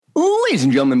Ladies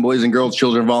and gentlemen, boys and girls,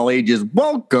 children of all ages,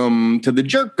 welcome to the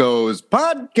Jerkos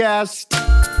podcast.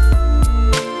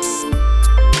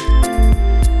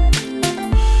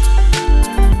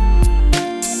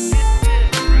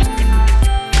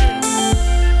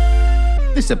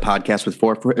 This is a podcast with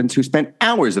four friends who spent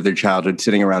hours of their childhood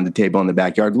sitting around the table in the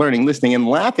backyard, learning, listening, and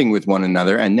laughing with one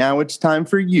another. And now it's time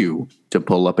for you to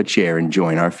pull up a chair and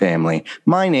join our family.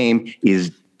 My name is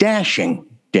Dashing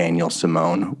Daniel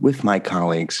Simone, with my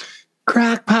colleagues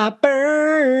Crackpot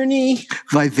Bernie,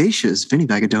 Vivacious Vinny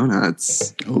Bag of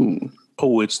Donuts.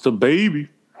 Oh, it's the baby.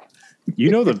 You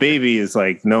know the baby is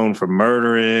like known for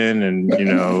murdering and,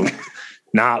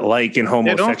 not liking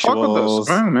homosexuals. Don't fuck with us.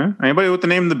 I don't know. Anybody with the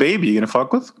name the baby you gonna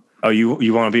fuck with? Oh,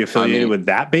 you want to be affiliated with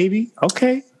that baby?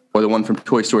 Okay. Or the one from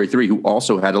Toy Story 3 who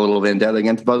also had a little vendetta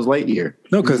against Buzz Lightyear.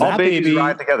 No, because all babies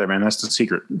ride together, man. That's the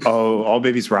secret. Oh, all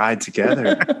babies ride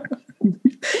together.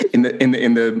 in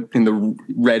the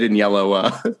red and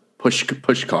yellow push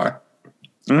car.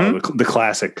 Mm-hmm. Oh, the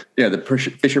classic. Yeah, the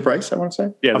Fisher Price, I want to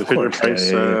say. Yeah, the Fisher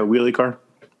Price wheelie car.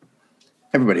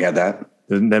 Everybody had that.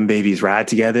 Them babies ride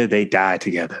together, they die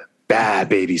together. Bad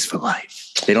babies for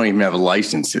life. They don't even have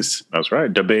licenses. That's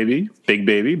right. The baby, big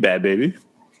baby, bad baby.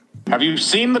 Have you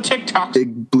seen the TikTok?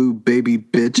 Big blue baby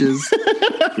bitches.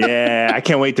 Yeah, I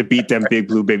can't wait to beat them big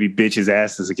blue baby bitches'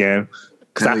 asses again.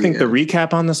 Because I think the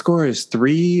recap on the score is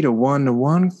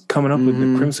 3-1 coming up with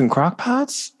the Crimson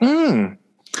Crockpots.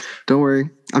 Don't worry.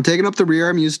 I'm taking up the rear.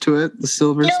 I'm used to it. The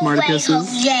silver Smarticus's.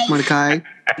 Smartikai.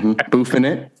 Boofing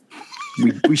it.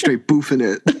 We straight boofing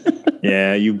it.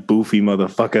 Yeah, you boofy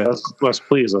motherfucker. Let's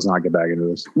not get back into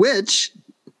this. Which,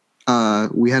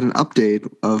 we had an update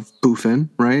of boofing,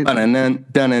 right?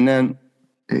 Dun-dun-dun.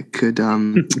 It could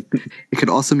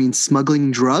also mean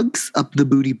smuggling drugs up the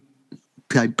booty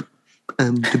pipe.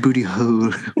 The booty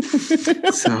hole.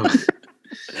 So,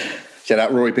 shout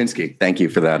out Roy Pinsky. Thank you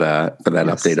for that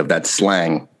update of that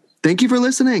slang. Thank you for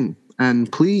listening,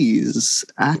 and please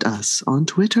at us on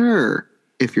Twitter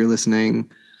if you're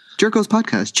listening. Jerkos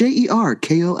Podcast,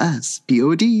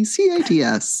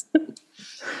 JERKOSPODCATS.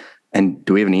 And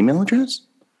do we have an email address?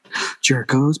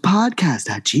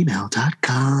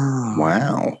 jerkospodcast@gmail.com.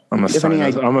 Wow, I'm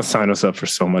gonna sign us up for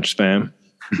so much spam.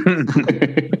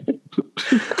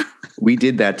 We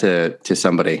did that to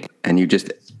somebody, and you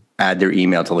just add their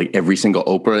email to like every single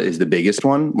Oprah is the biggest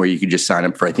one, where you could just sign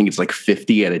up for, I think it's like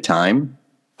 50 at a time.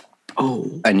 Oh.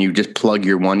 And you just plug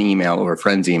your one email or a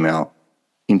friend's email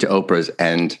into Oprah's,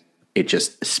 and it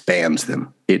just spams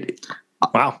them.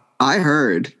 Wow. I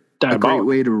heard a great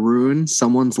way to ruin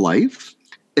someone's life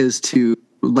is to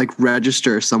like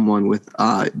register someone with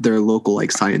their local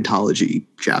like Scientology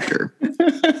chapter.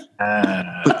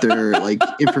 Put their like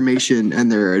information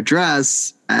and their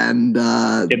address, and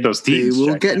get those teams. They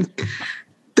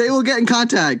will get in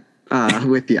contact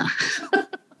with you.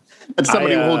 And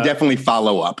somebody will definitely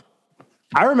follow up.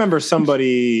 I remember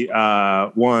somebody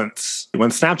once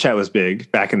when Snapchat was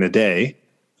big back in the day.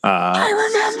 I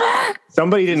remember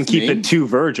somebody didn't keep the two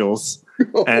Virgils,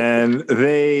 and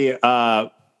they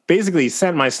basically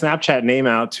sent my Snapchat name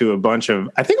out to a bunch of.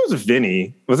 I think it was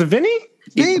Vinny. Was it Vinny?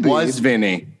 It was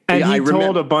Vinny. And he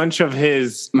told a bunch of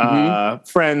his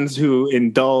friends who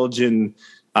indulge in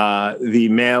the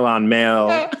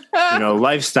male-on-male,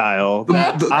 lifestyle. The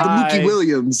Mookie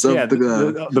Williams of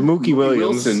the Mookie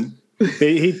Williams. Wilson.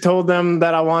 He told them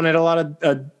that I wanted a lot of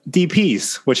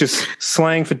DPs, which is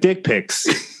slang for dick pics.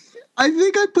 I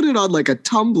think I put it on like a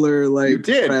Tumblr. Like you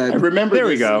did. thread. I remember. There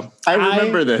we go. I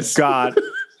remember this. God.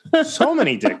 So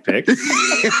many dick pics.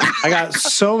 I got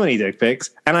so many dick pics.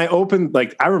 And I opened,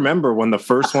 I remember when the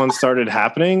first one started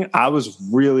happening, I was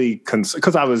really concerned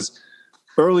because I was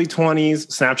early 20s.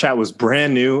 Snapchat was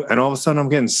brand new. And all of a sudden I'm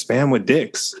getting spam with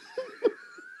dicks.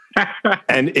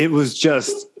 And it was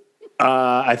just,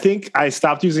 I think I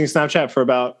stopped using Snapchat for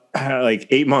about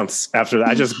 8 months after that.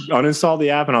 I just uninstalled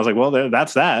the app and I was like, well,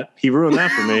 that's that. He ruined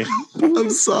that for me. I'm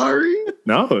sorry.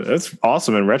 No, that's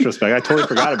awesome in retrospect. I totally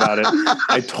forgot about it.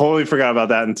 I totally forgot about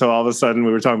that until all of a sudden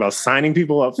we were talking about signing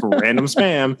people up for random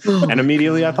spam, and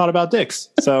immediately I thought about dicks.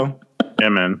 So, yeah,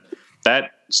 man,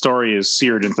 that story is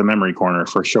seared into the memory corner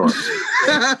for sure.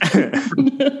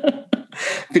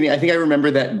 Vinny, I think I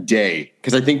remember that day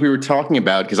because I think we were talking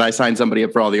about, because I signed somebody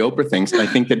up for all the Oprah things. And I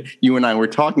think that you and I were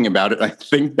talking about it. I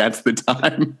think that's the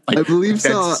time. I believe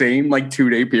so. That same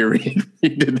 2-day period you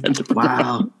did that.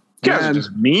 Wow. You guys are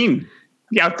just mean.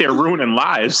 You out there ruining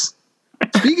lives.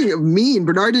 Speaking of mean,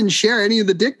 Bernard didn't share any of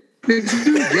the dick pics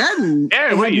he was getting.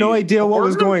 I had no idea what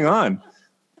was going on.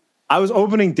 I was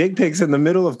opening dick pics in the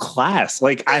middle of class.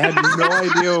 Like I had no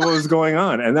idea what was going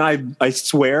on. And then I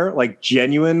swear, like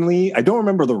genuinely, I don't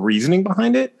remember the reasoning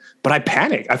behind it, but I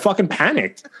panicked. I fucking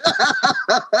panicked.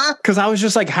 Cause I was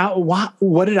just like,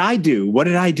 what did I do? What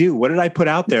did I do? What did I put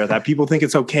out there that people think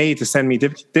it's okay to send me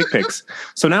dick pics?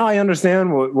 So now I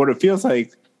understand what it feels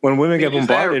like when women get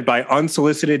bombarded by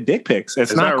unsolicited dick pics.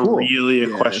 It's not cool. Is that really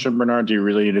a question, Bernard? Do you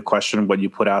really need to question what you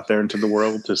put out there into the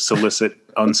world to solicit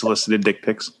unsolicited dick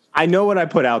pics? I know what I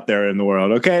put out there in the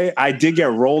world, okay? I did get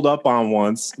rolled up on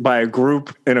once by a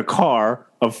group in a car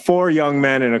of 4 young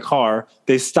men in a car.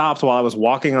 They stopped while I was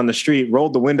walking on the street,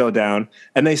 rolled the window down,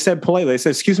 and they said politely, they said,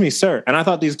 "Excuse me, sir." And I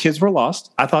thought these kids were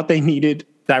lost. I thought they needed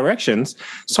directions.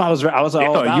 So I was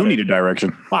all about you it. needed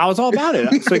direction. Well, I was all about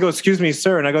it. So they go, "Excuse me,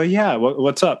 sir." And I go, "Yeah,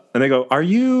 what's up?" And they go, "Are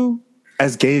you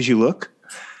as gay as you look?"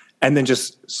 And then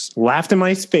just laughed in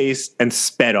my face and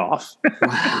sped off.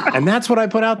 Wow. And that's what I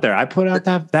put out there. I put out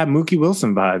that Mookie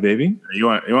Wilson vibe, baby. You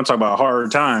want to talk about hard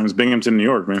times? Binghamton, New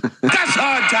York, man. That's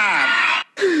hard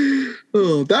time.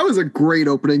 Oh, that was a great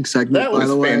opening segment, by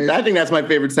the way. I think that's my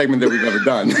favorite segment that we've ever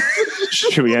done.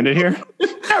 Should we end it here?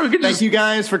 Yeah, Thank you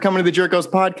guys for coming to the Jerkos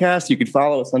podcast. You can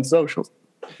follow us on socials.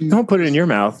 Don't put it in your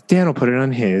mouth. Dan will put it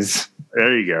on his.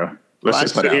 There you go. Let's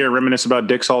just sit here and reminisce about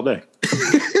dicks all day.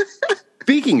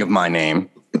 Speaking of my name,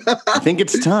 I think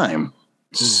it's time.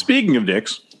 Speaking of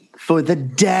dicks. For the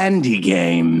Dandy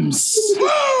Games.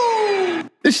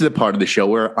 This is the part of the show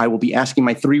where I will be asking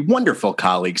my 3 wonderful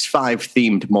colleagues 5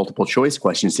 themed multiple choice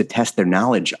questions to test their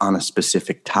knowledge on a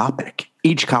specific topic.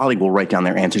 Each colleague will write down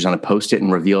their answers on a Post-it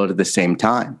and reveal it at the same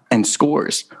time. And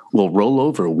scores will roll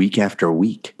over week after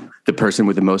week. The person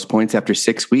with the most points after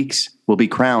 6 weeks will be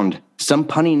crowned some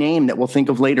punny name that we'll think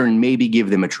of later and maybe give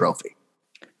them a trophy.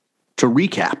 To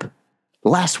recap,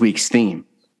 last week's theme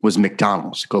was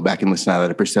McDonald's. Go back and listen to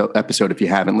that episode if you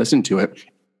haven't listened to it.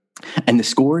 And the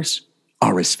scores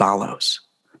are as follows.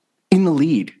 In the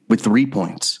lead with 3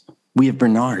 points, we have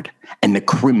Bernard and the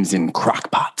Crimson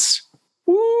Crockpots.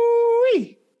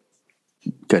 Woo-wee.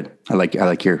 Good. I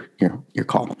like your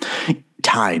call.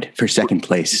 Tied for second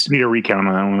place. Need a recount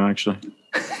on that one, actually.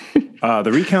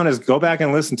 The recount is go back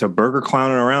and listen to Burger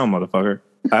Clowning Around, motherfucker.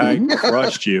 I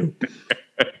crushed you.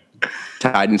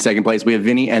 Tied in second place, we have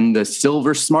Vinny and the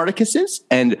Silver Smarticuses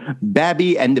and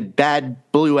Babby and the Bad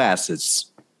Blue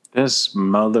Asses. This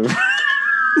mother...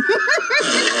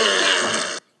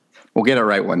 We'll get it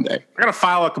right one day. I got to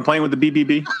file a complaint with the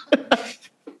BBB.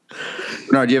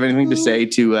 Bernard, do you have anything to say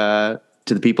to the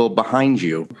people behind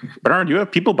you? Bernard, do you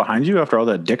have people behind you after all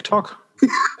that dick talk?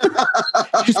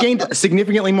 Just gained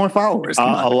significantly more followers.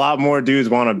 A lot more dudes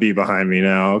want to be behind me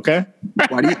now, okay?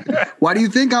 Why do you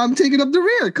think I'm taking up the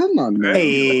rear? Come on, man.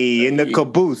 Hey, in the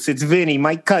caboose, it's Vinny,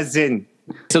 my cousin.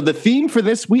 So the theme for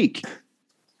this week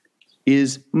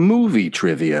is movie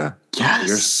trivia. Yes.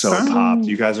 You're so popped.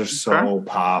 You guys are so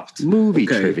popped. Movie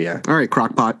trivia. All right,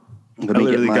 Crockpot.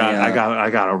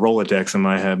 I got a Rolodex in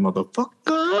my head, motherfucker.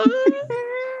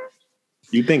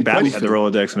 You'd think Babby had the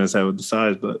Rolodex in his head with the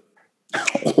size, but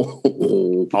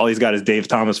all he's got is Dave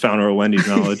Thomas, founder of Wendy's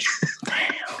knowledge.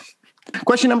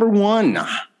 Question number 1.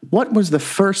 What was the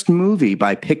first movie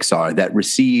by Pixar that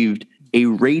received a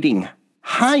rating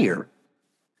higher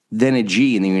than a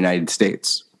G in the United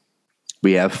States?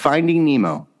 We have Finding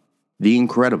Nemo, The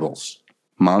Incredibles,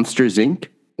 Monsters, Inc.,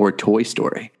 or Toy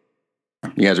Story.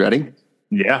 You guys ready?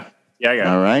 Yeah. Yeah, I got it.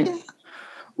 All right.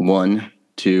 1,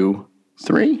 2,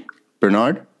 3.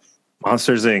 Bernard?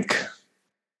 Monsters, Inc.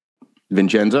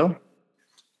 Vincenzo?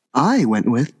 I went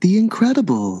with The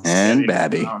Incredibles. And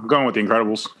Babby. I'm going with The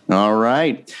Incredibles. All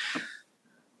right.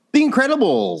 The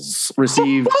Incredibles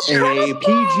received a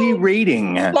PG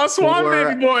rating. +1,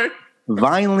 baby boy.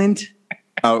 Violent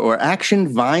or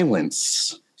action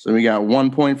violence. So we got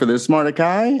 1 point for the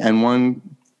Smartakai and 1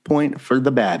 point for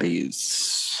the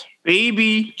Babbies.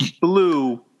 Baby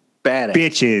blue badass.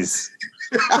 Bitches.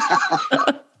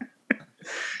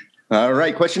 All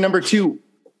right. Question number 2.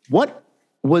 What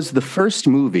was the first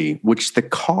movie which the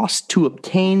cost to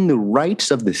obtain the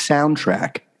rights of the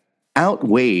soundtrack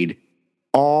outweighed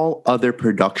all other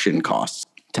production costs?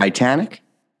 Titanic,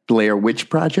 Blair Witch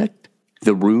Project,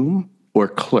 The Room, or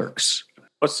Clerks?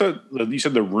 You said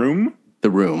The Room?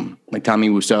 The Room, like Tommy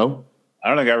Wiseau. I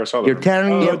don't think I ever saw that. You're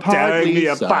tearing me apart,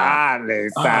 Lisa.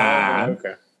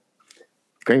 Okay.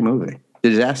 Great movie. The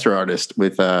Disaster Artist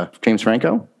with James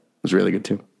Franco was really good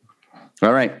too.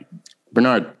 All right,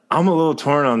 Bernard. I'm a little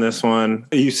torn on this one.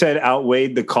 You said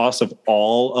outweighed the cost of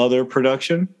all other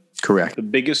production? Correct. The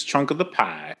biggest chunk of the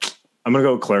pie. I'm going to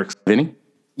go with Clerks. Vinny?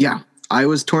 Yeah, I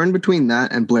was torn between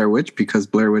that and Blair Witch because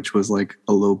Blair Witch was like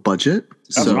a low budget.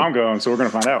 That's where I'm going, so we're going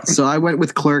to find out. So I went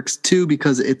with Clerks 2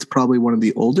 because it's probably one of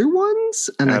the older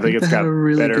ones, and I think it's got a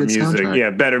really better good music. soundtrack.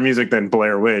 Yeah, better music than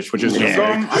Blair Witch, which is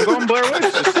I'm going Blair Witch.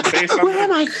 Just based on,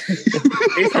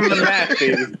 based on the math,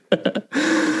 baby.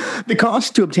 The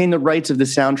cost to obtain the rights of the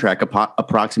soundtrack,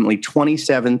 approximately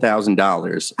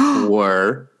 $27,000,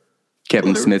 or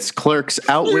Kevin Smith's Clerks,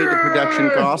 outweighed the production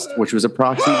cost, which was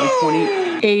approximately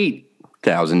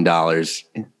 $28,000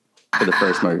 for the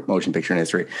first motion picture in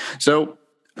history. So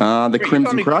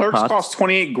Crimson Clerks cost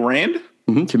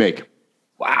 $28,000 to make.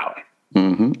 Wow.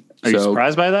 Are you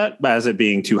surprised by that? As it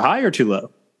being too high or too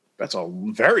low? That's a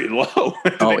very low.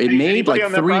 It made like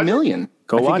 $3 million.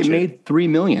 Go watch it. It made $3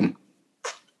 million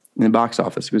in the box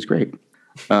office. It was great.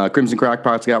 Crimson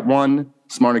Crockpot's got 1,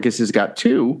 Smarticus has got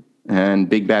 2, and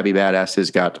Big Babby Badass has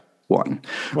got 1.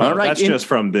 Well, all right, that's just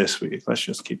from this week. Let's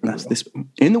just keep it. This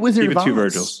in the Wizard Keep of it 2 Oz.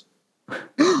 Virgils.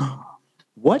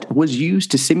 What was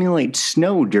used to simulate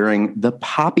snow during the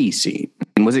poppy scene?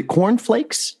 And was it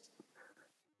cornflakes,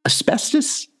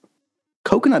 asbestos,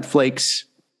 coconut flakes,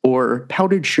 or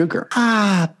powdered sugar?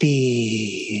 Poppies.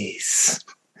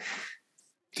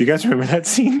 Do you guys remember that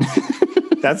scene?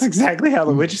 That's exactly how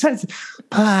the witch says,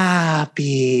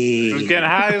 Poppies. She was getting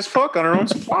high as fuck on her own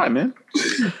supply, man.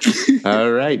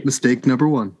 All right. Mistake number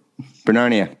 1.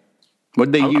 Bernardia,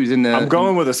 what did they use in the... I'm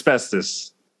going with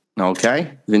asbestos.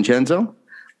 Okay. Vincenzo?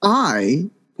 I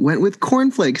went with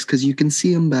cornflakes because you can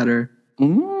see them better.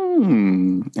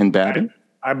 And Babby?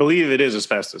 I believe it is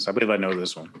asbestos. I believe I know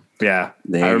this one. Yeah.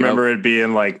 There I you remember it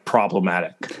being like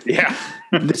problematic. Yeah.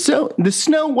 So the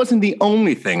snow wasn't the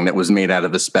only thing that was made out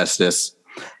of asbestos.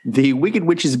 The Wicked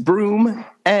Witch's broom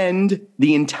and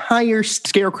the entire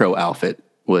scarecrow outfit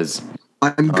was...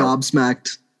 I'm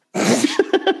gobsmacked.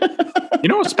 You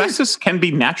know, asbestos can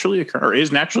be naturally occurring, or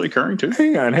is naturally occurring too.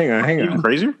 Hang on. Even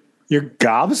crazier. You're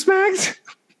gobsmacked?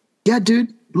 Yeah,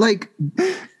 dude. Like,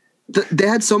 they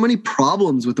had so many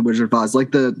problems with the Wizard of Oz,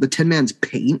 like the Tin Man's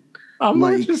paint. I'm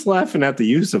like, just laughing at the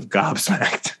use of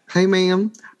gobsmacked. Hey,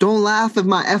 ma'am, don't laugh at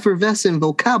my effervescent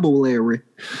vocabulary.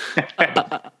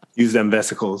 Use them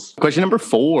vesicles. Question number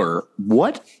 4.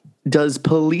 What does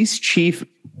Police Chief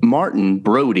Martin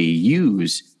Brody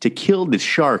use to kill the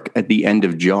shark at the end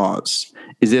of Jaws?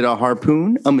 Is it a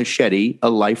harpoon, a machete, a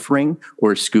life ring,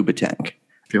 or a scuba tank?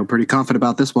 Feel pretty confident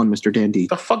about this one, Mr. Dandy.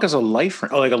 The fuck is a life?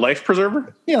 Oh, like a life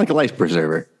preserver? Yeah, like a life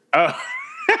preserver. Oh,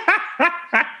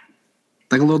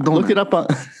 Like a little donut. Look it up on...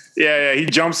 yeah. He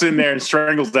jumps in there and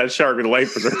strangles that shark with a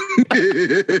life preserver.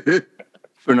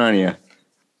 For Narnia.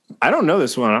 I don't know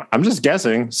this one. I'm just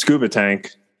guessing. Scuba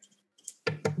tank.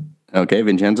 Okay,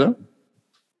 Vincenzo?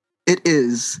 It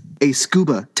is a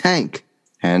scuba tank.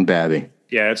 And Babby.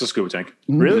 Yeah, it's a scuba tank.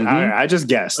 Really? I just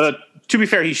guessed. To be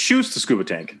fair, he shoots the scuba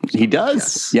tank. He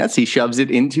does. Yes, he shoves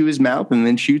it into his mouth and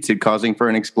then shoots it, causing for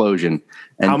an explosion.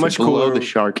 And How much to blow cooler- the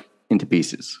shark into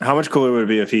pieces. How much cooler would it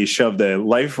be if he shoved a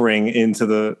life ring into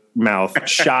the mouth,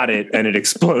 shot it, and it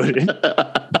exploded?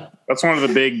 That's one of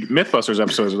the big Mythbusters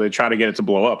episodes where they try to get it to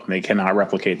blow up and they cannot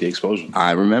replicate the explosion.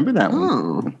 I remember that one.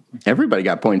 Oh. Everybody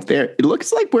got points there. It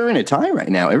looks like we're in a tie right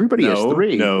now. Everybody has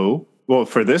 3. No. Well,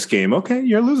 for this game, okay,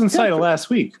 you're losing sight of last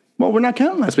week. Well, we're not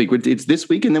counting last week. It's this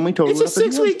week, and then we total. It's a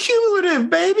 6-week cumulative,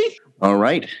 baby. All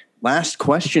right. Last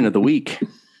question of the week.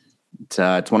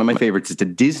 It's one of my favorites. It's a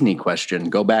Disney question.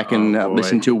 Go back and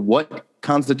listen to what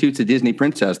constitutes a Disney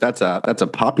princess. That's a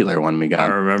popular one we I got.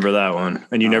 remember that one.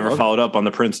 And you never followed up on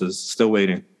the princes. Still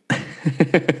waiting.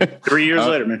 3 years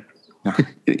later, man.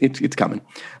 It's coming.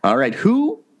 All right.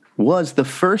 Who was the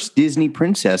first Disney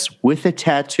princess with a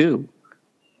tattoo?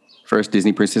 First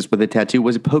Disney princess with a tattoo.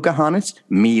 Was it Pocahontas,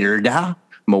 Mirda,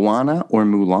 Moana, or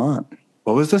Mulan?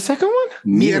 What was the second one?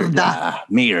 Mirda.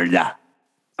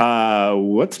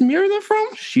 What's Mirda from?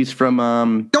 She's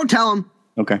from Don't tell him.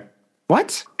 Okay.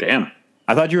 What? Damn.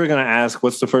 I thought you were going to ask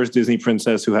what's the first Disney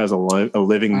princess who has a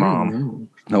living mom?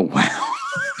 Oh wow.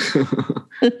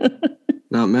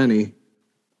 Not many.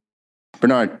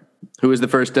 Bernard, who was the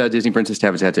first Disney princess to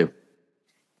have a tattoo?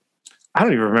 I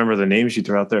don't even remember the names you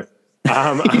threw out there.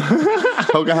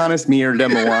 Pocahontas, Mirda,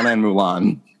 Moana, and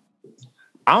Mulan.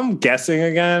 I'm guessing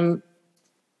again,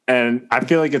 and I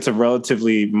feel like it's a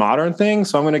relatively modern thing,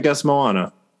 so I'm going to guess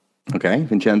Moana. Okay,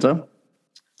 Vincenzo.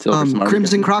 Silver Smart.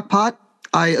 Crimson Crockpot.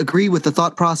 I agree with the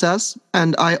thought process,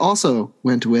 and I also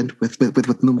went with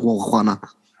Moana.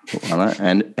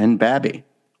 Moana and Babby.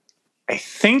 I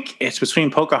think it's between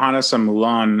Pocahontas and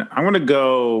Mulan. I'm going to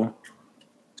go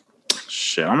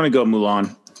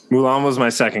Mulan. Mulan was my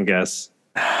second guess.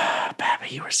 Babby.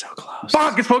 you were so close.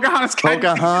 Fuck, it's Pocahontas.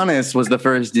 Pocahontas was the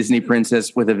first Disney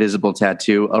princess with a visible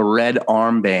tattoo, a red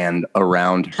armband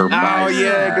around her bicep. Oh,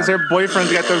 yeah, because her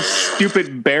boyfriend's got those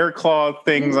stupid bear claw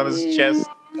things on his chest.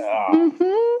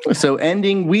 Oh. So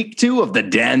ending week 2 of the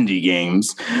Dandy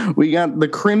Games, we got the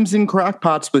Crimson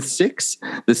Crockpots with 6,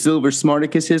 the Silver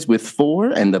Smarticuses with 4,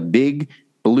 and the Big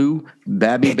Blue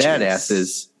Babby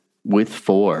Badasses with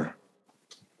 4.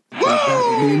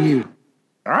 You.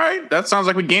 All right, that sounds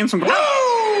like we gained some ground.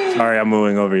 Sorry, I'm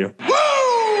moving over you.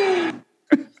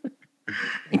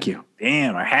 Thank you.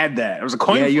 Damn, I had that. It was a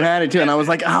coin. Yeah, flip. you had it too, and I was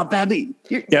like, "Oh, Babby."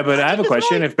 Yeah, but I have a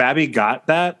question. If Babby got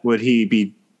that, would he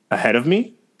be ahead of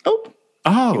me?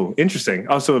 Oh, interesting.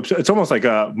 Also, it's almost like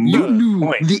a You knew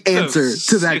point. the answer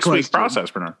to that 6 week question.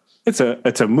 process, Bernard. It's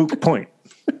a moot point.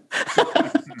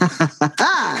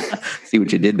 See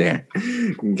what you did there.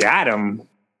 Got him.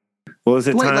 Well, is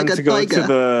it Wait, time like a to go tiger. to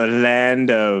the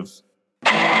land of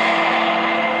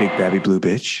Big Babby Blue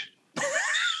Bitch?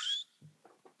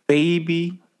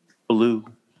 Baby blue.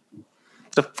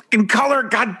 The fucking color.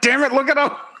 God damn it. Look it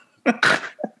up.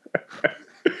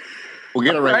 We'll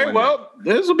get it All right, well,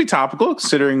 this will be topical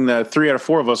considering that 3 out of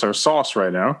 4 of us are sauce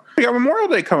right now. We got Memorial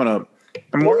Day coming up.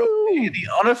 Memorial Day, the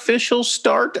unofficial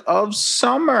start of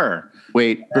summer.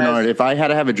 Wait, Bernard, if I had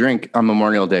to have a drink on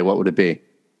Memorial Day, what would it be?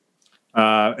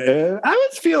 I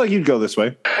would feel like you'd go this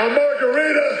way. A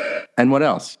margarita And what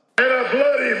else? and a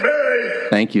Bloody Mary.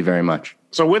 Thank you very much.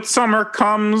 So with summer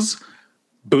comes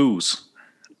booze.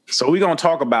 So we're going to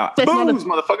talk about booze,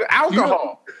 motherfucker.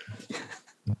 Alcohol.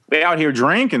 They out here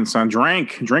drinking, son.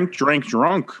 Drink.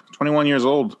 21 years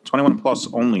old. 21 plus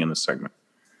only in this segment.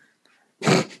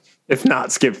 If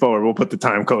not, skip forward. We'll put the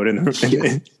time code in.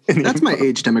 That's my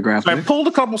age So I demographic. pulled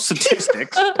a couple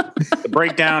statistics, the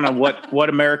breakdown of what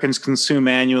Americans consume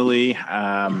annually,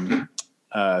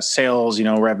 sales,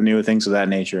 revenue, things of that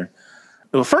nature.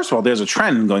 Well, first of all, there's a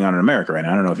trend going on in America right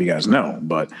now. I don't know if you guys know,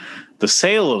 but the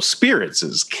sale of spirits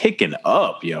is kicking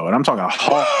up, and I'm talking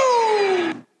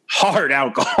hard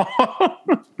alcohol.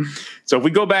 So if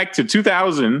we go back to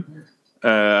 2000,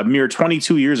 a mere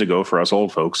 22 years ago for us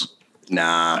old folks,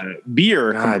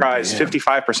 beer comprised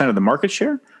 55% of the market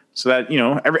share. So that,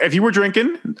 if you were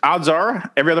drinking, odds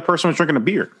are every other person was drinking a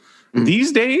beer.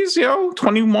 These days,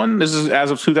 21, this is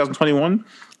as of 2021,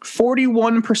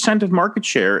 41% of market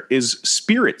share is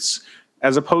spirits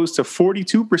as opposed to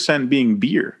 42% being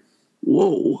beer.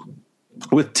 Whoa.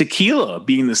 With tequila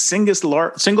being the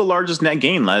single largest net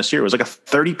gain last year. It was like a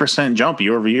 30% jump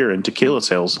year over year in tequila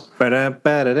sales.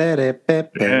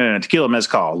 And tequila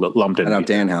mezcal lumped in. And I'm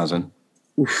Danhausen.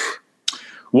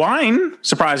 Wine,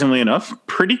 surprisingly enough,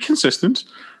 pretty consistent,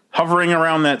 hovering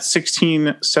around that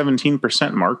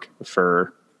 16-17% mark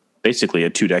for basically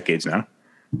 2 decades now.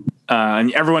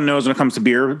 And everyone knows when it comes to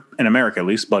beer, in America at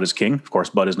least, Bud is king. Of course,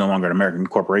 Bud is no longer an American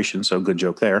corporation, so good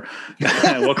joke there.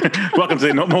 welcome to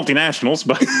the multinationals.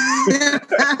 But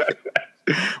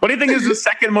what do you think is the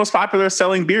second most popular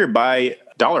selling beer by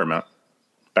dollar amount,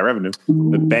 by revenue?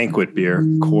 The banquet beer,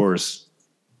 Coors.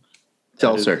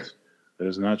 Seltzer. That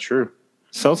is not true.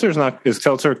 Is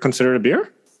seltzer considered a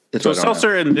beer? So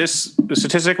seltzer in this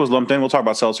statistic was lumped in. We'll talk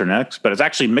about seltzer next, but it's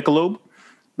actually Michelob.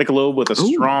 Michelob with a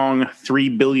strong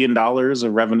 $3 billion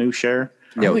of revenue share.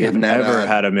 Yo, I've never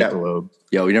had a Michelob.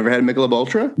 Yo, you never had a Michelob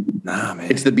Ultra? Nah, man.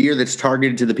 It's the beer that's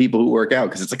targeted to the people who work out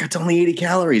because it's only 80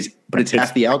 calories, but it's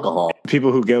half the alcohol.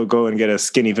 People who go and get a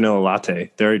skinny vanilla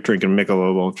latte, they're drinking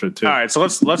Michelob Ultra too. All right, so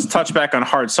let's touch back on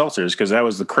hard seltzers because that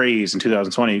was the craze in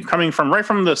 2020, coming right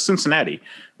from the Cincinnati,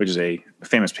 which is a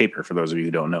famous paper for those of you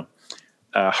who don't know.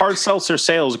 Hard seltzer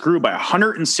sales grew by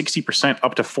 160%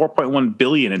 up to $4.1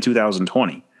 billion in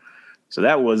 2020. So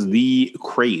that was the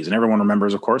craze, and everyone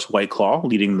remembers, of course, White Claw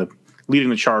leading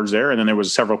the charge there, and then there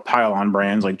was several pile-on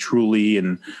brands like Truly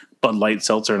and Bud Light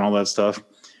Seltzer and all that stuff.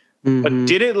 Mm-hmm. But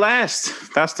did it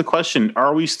last? That's the question.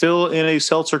 Are we still in a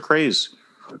seltzer craze?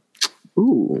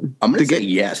 Ooh, I'm going to say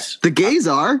yes. The gays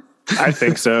are. I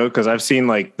think so, because I've seen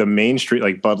like the Main Street,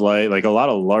 like Bud Light, like a lot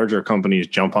of larger companies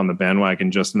jump on the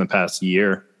bandwagon just in the past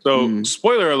year. So,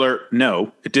 spoiler alert,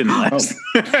 no, it didn't last.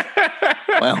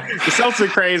 Well, the seltzer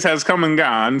craze has come and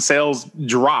gone. Sales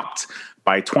dropped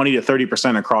by 20 to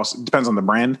 30% across. It depends on the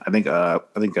brand. I think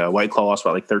White Claw lost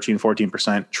about like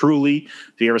 13-14%. Truly, have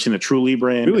you ever seen the Truly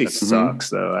brand? Truly sucks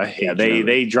though. I hate.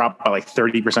 They dropped by like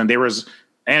 30%. There was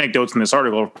anecdotes in this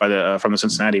article from the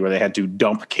Cincinnati where they had to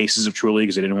dump cases of Truly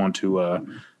because they didn't want to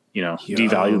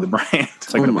devalue the brand.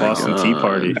 It's like the Boston Tea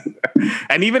Party.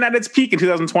 And even at its peak in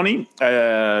 2020,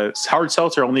 hard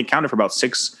seltzer only accounted for about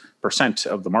 6%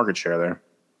 of the market share there.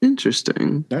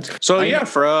 Interesting. So yeah,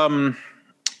 for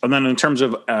And then in terms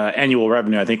of annual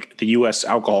revenue, I think the U.S.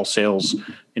 alcohol sales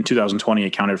in 2020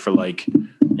 accounted for I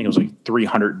think it was like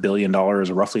 $300 billion, or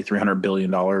roughly $300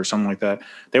 billion, or something like that.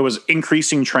 There was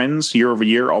increasing trends year over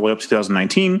year, all the way up to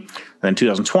 2019. And then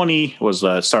 2020 was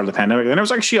the start of the pandemic. And there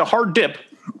was actually a hard dip,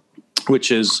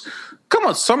 which is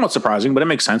somewhat surprising, but it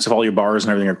makes sense. If all your bars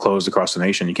and everything are closed across the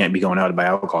nation, you can't be going out to buy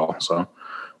alcohol. So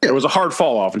there was a hard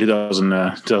fall off in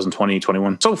 2020,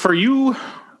 21. So for you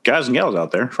guys and gals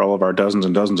out there, for all of our dozens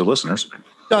and dozens of listeners.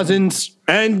 Dozens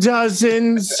and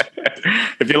dozens.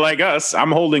 If you're like us,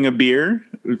 I'm holding a beer.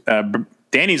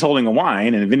 Danny's holding a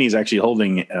wine, and Vinny's actually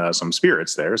holding some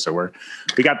spirits there. So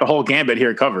we got the whole gambit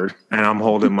here covered. And I'm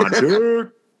holding my dick.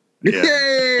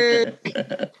 Yeah.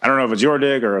 I don't know if it's your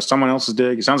dick or someone else's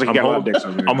dick. It sounds like you got a lot of dicks.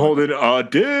 I'm holding a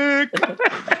dick.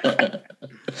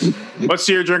 What's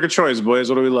your drink of choice, boys?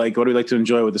 What do we like? What do we like to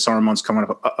enjoy with the summer months coming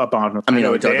up on? I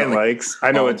know what Dan likes.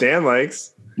 I know what Dan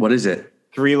likes. What is it?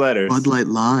 3 letters. Bud Light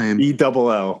Lime.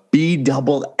 BLL.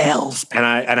 BLL.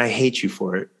 And I hate you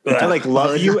for it. I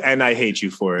love you and I hate you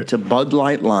for it. It's a Bud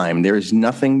Light Lime. There is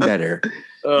nothing better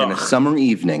than a summer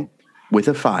evening with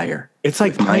a fire. It's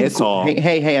like pine Sol.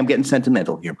 Hey, I'm getting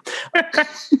sentimental here.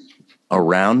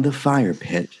 Around the fire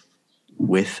pit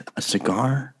with a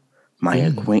cigar, my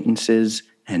acquaintances,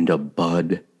 and a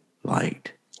Bud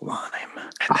Light Lime.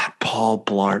 And that Paul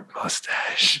Blart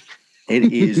mustache.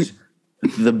 It is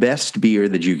the best beer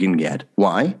that you can get.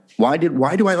 Why? Why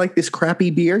do I like this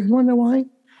crappy beer? You want to know why?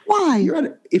 Why?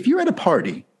 If you're at a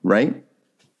party, right?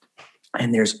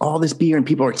 And there's all this beer and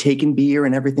people are taking beer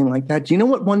and everything like that. Do you know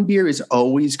what one beer is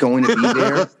always going to be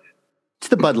there? It's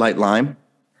the Bud Light Lime.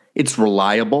 It's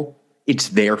reliable. It's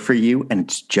there for you, and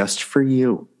it's just for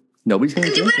you. Nobody's going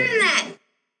to drink it.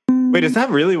 Wait, is that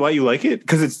really why you like it?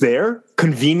 Because it's there?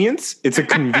 Convenience? It's a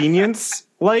convenience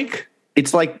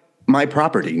It's like my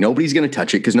property. Nobody's going to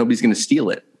touch it because nobody's going to steal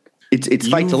it. It's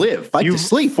fight to live, fight to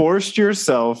sleep. You forced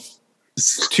yourself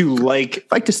to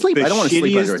fight to sleep. I don't want to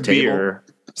sleep under a table. Beer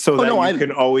so that you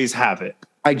can always have it.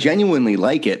 I genuinely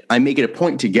like it. I make it a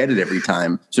point to get it every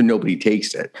time so nobody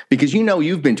takes it. Because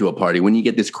you've been to a party when you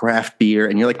get this craft beer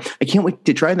and you're like, I can't wait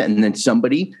to try that. And then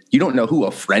somebody, you don't know who,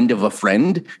 a friend of a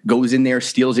friend, goes in there,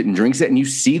 steals it and drinks it. And you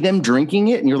see them drinking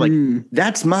it and you're like,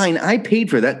 that's mine. I paid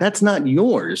for that. That's not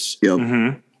yours. Yep.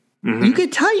 You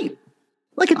get tight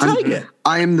like a tiger.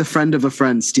 I am the friend of a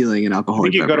friend stealing an alcoholic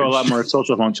I think you beverage. go to a lot more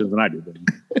social functions than I do.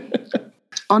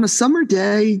 On a summer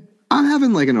day, I'm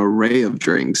having an array of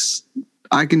drinks.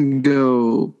 I can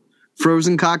go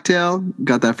frozen cocktail,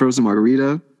 got that frozen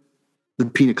margarita, the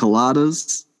pina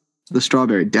coladas, the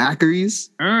strawberry daiquiris.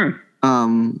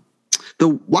 The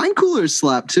wine coolers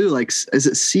slap too. Is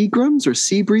it Seagrams or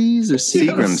Seabreeze or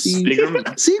Seagrams?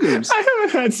 Seagrams. I haven't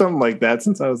had something like that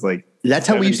since I was that's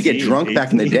how we used to get drunk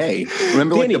back in the day.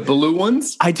 Remember Danny, the blue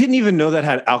ones? I didn't even know that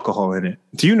had alcohol in it.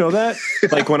 Do you know that?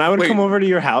 When I would come over to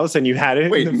your house and you had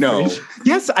it in the fridge?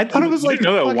 Yes, I thought it was you didn't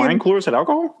know that wine coolers had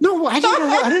alcohol? No, I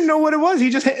didn't know what it was.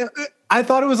 I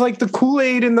thought it was the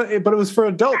Kool-Aid but it was for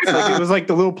adults. It was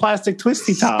the little plastic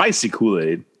twisty top. Spicy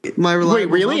Kool-Aid. Wait,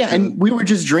 really? And we were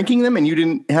just drinking them and you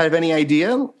didn't have any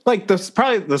idea? After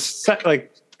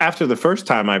the first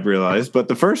time I realized, but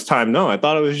the first time, no, I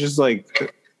thought it was just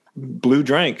blue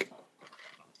drink.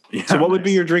 Yeah, so what would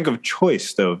be your drink of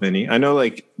choice though, Vinny? I know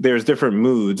there's different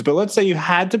moods, but let's say you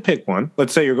had to pick one.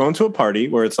 Let's say you're going to a party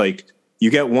where it's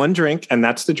you get one drink and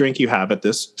that's the drink you have at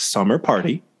this summer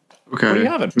party. Okay. What are you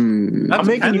having? I'm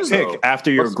making you pick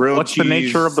after your grilled cheese. What's the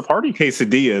nature of the party?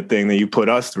 Quesadilla thing that you put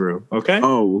us through. Okay.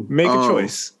 Make a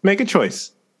choice. Make a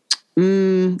choice.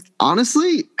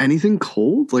 Honestly, anything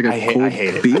cold, cold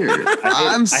beer.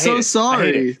 I'm so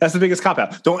sorry. That's the biggest cop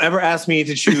out. Don't ever ask me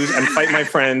to choose and fight my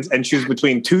friends and choose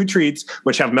between two treats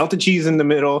which have melted cheese in the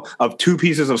middle of two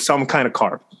pieces of some kind of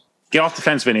carb. Get off the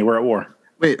fence, Vinny. We're at war.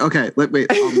 Wait. I'll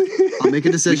make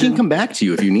a decision. We can come back to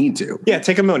you if you need to. Yeah,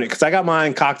 take a minute because I got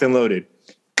mine cocked and loaded.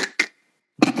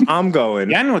 I'm going.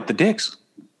 Yeah, with the dicks.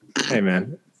 Hey,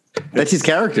 man. That's his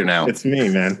character now. It's me,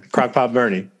 man. Crockpot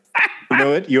Bernie. You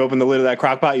know it? You open the lid of that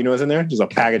crock pot, you know what's in there? There's a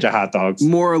package of hot dogs.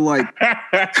 More like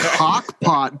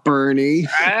cockpot Bernie.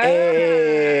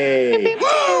 Hey!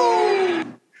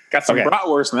 Got some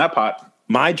bratwurst in that pot.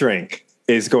 My drink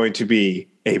is going to be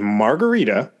a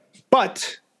margarita,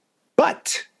 but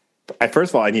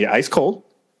first of all, I need it ice cold.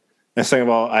 And second of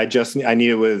all, I need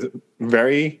it with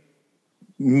very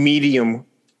medium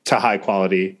to high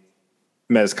quality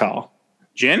mezcal.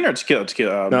 Gin or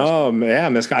tequila? No, yeah,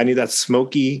 mezcal. I need that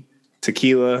smoky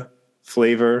tequila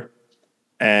flavor,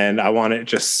 and I want it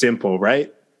just simple,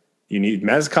 right? You need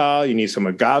mezcal, you need some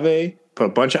agave, put a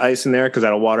bunch of ice in there because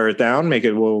that'll water it down, make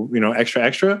it a little,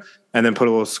 extra, and then put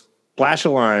a little splash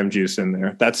of lime juice in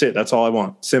there. That's it. That's all I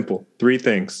want. Simple. 3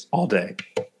 things all day.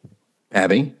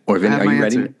 Abby or Vinny, are you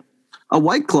ready? A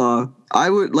White Claw. I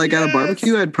would like at a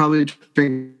barbecue. I'd probably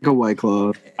drink a White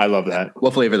Claw. I love that.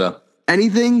 What flavor though?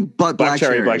 Anything but black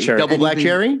cherry. Black cherry. Double black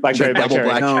cherry? Black cherry. Double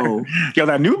black cherry. No, Yo,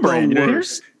 that new brand.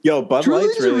 Yo, Bud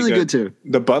Light's Truly's really good. too.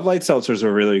 The Bud Light seltzers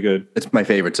are really good. It's my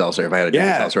favorite seltzer. If I had a drink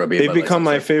seltzer, it would be a they've Bud Light become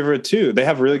my seltzer. favorite too. They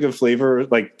have really good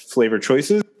flavor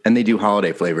choices. And they do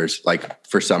holiday flavors, like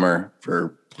for summer,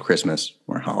 for Christmas,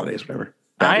 or holidays, whatever.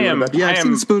 Yeah, I've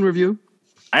seen the spoon review.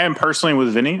 I am personally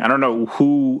with Vinny. I don't know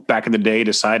who back in the day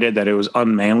decided that it was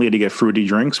unmanly to get fruity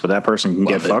drinks, but that person can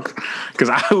get fucked. Because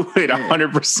I would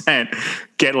 100%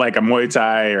 get like a Muay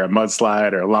Thai or a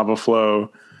mudslide or a lava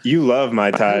flow. You love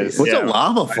Mai Tais. What's a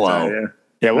lava flow?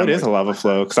 Yeah, what is a lava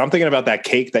flow? Because I'm thinking about that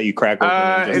cake that you crack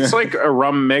open. It's like a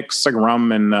rum mix, like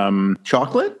rum and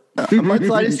Chocolate? A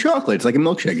mudslide is chocolate. It's like a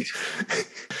milkshake.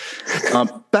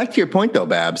 Back to your point, though,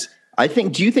 Babs.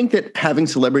 Do you think that having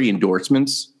celebrity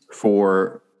endorsements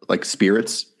for like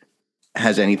spirits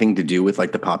has anything to do with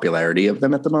like the popularity of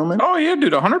them at the moment? Oh yeah,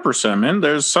 dude, 100%, man.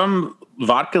 There's some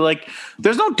vodka, like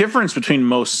there's no difference between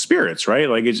most spirits, right?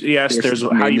 Like there's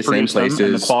how you produce them and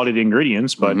the quality of the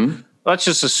ingredients, but let's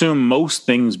just assume most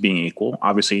things being equal.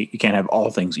 Obviously, you can't have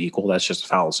all things equal. That's just a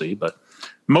fallacy, but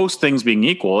most things being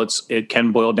equal, it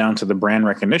can boil down to the brand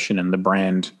recognition and the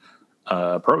brand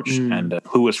approach and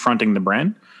who is fronting the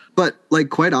brand. But like,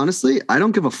 quite honestly, I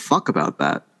don't give a fuck about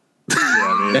that.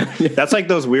 That's like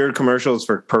those weird commercials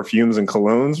for perfumes and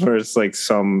colognes where it's like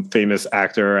some famous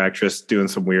actor or actress doing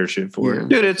some weird shit for it.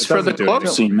 Dude, it's for the club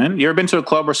scene, man. You ever been to a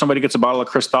club where somebody gets a bottle of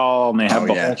Cristal and they have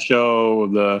the whole show,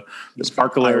 the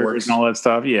sparklers and all that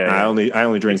stuff? Yeah, I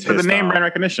only drink for the name brand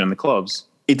recognition in the clubs.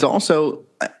 It's also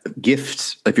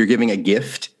gifts. If you're giving a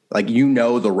gift, like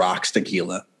the Rock's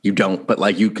tequila. You don't, but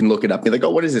like you can look it up and be like, oh,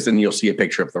 what is this? And you'll see a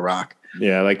picture of the Rock.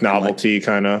 Yeah, like novelty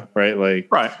kind of, right? Like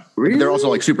right. Really? They're also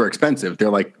like super expensive. They're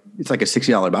like it's like a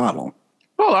 $60 bottle.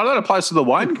 Well, a lot of that applies to the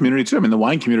wine community too. I mean, the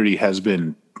wine community has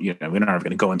been, we're not even going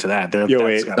to go into that. That's a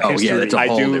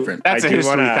whole different. That's a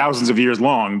history thousands of years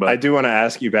long. But I do want to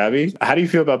ask you, Babby, how do you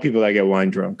feel about people that get wine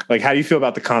drunk? Like, how do you feel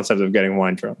about the concept of getting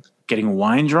wine drunk? Getting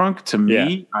wine drunk, to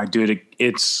me, I do it.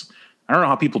 I don't know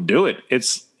how people do it.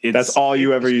 That's all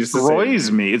you ever used to say. It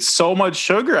destroys me. It's so much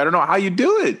sugar. I don't know how you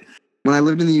do it. When I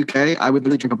lived in the UK, I would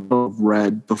really drink a bottle of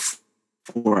red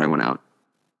before I went out.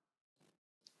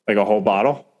 Like a whole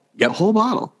bottle? Yep. A whole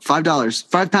bottle. $5.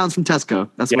 5 pounds from Tesco.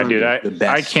 That's what dude.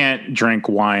 I can't drink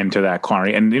wine to that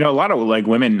quantity. And a lot of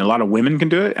women can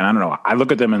do it. And I don't know. I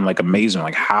look at them and like amazing.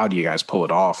 Like, how do you guys pull it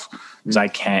off? Because I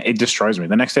can't. It destroys me.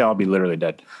 The next day I'll be literally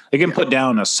dead. They can put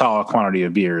down a solid quantity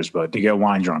of beers, but to get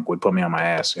wine drunk would put me on my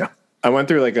ass. Yeah. I went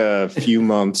through like a few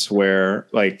months where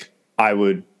like I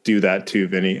would do that too,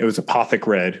 Vinny. It was Apothic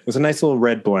Red. It was a nice little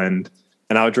red blend.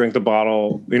 And I would drink the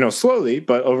bottle, slowly,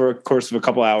 but over a course of a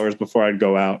couple hours before I'd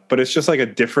go out. But it's just like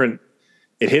it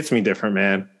hits me different,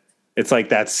 man. It's like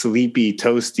that sleepy,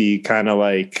 toasty, kind of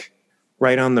like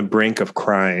right on the brink of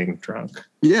crying drunk.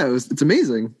 Yeah, it's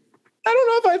amazing. I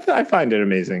don't know if I find it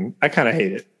amazing. I kind of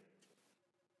hate it.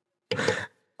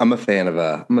 I'm a fan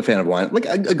of wine. Like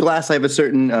a glass, I have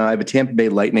a Tampa Bay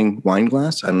Lightning wine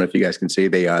glass. I don't know if you guys can see.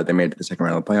 They made it to the second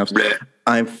round of the playoffs.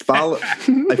 I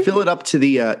fill it up to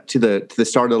the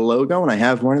start of the logo, and I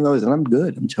have one of those, and I'm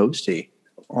good. I'm toasty.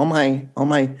 All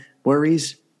my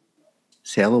worries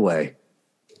sail away.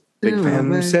 Big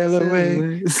fan. Sail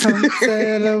away,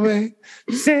 sail away,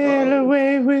 sail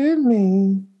away with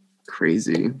me.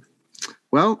 Crazy.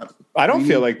 Well, I don't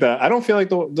feel like that. I don't feel like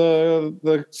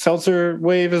the seltzer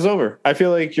wave is over. I feel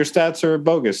like your stats are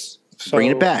bogus. So bring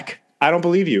it back. I don't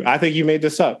believe you. I think you made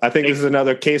this up. I think this is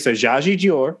another case of Zhazhi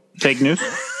Dior. Fake news.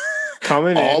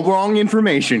 Coming all wrong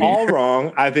information. All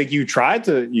wrong. I think you're trying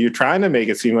to make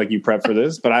it seem like you prepped for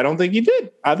this, but I don't think you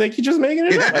did. I think you're just making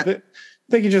it up. I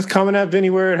think you're just coming at Vinny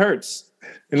where it hurts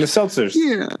in the seltzers.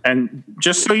 Yeah. And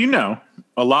just so you know,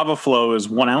 a lava flow is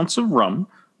 1 ounce of rum,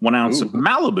 1 ounce of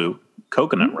Malibu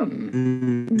coconut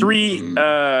rum,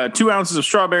 2 ounces of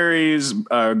strawberries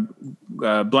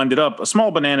blended up, a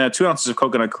small banana, 2 ounces of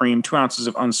coconut cream, 2 ounces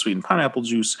of unsweetened pineapple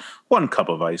juice, 1 cup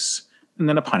of ice, and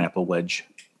then a pineapple wedge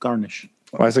garnish.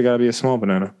 Why's it got to be a small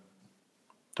banana?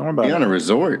 Don't worry about it. You're on a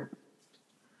resort.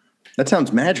 That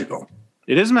sounds magical.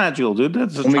 It is magical, dude.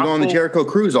 That's when we go on the Jericho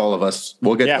cruise, all of us,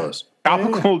 we'll get those.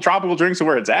 Tropical drinks are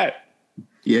where it's at.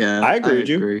 Yeah, I agree with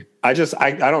you. I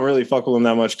don't really fuck with them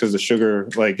that much because the sugar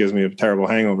like gives me a terrible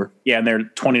hangover. Yeah, and they're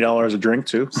 $20 a drink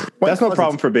too. That's no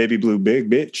problem for Baby Blue Big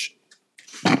Bitch.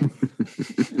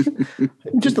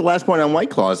 Just the last point on White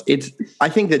Claws. I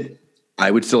think that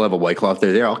I would still have a White Claw if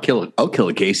they're there. I'll kill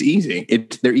a case easy.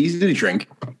 They're easy to drink.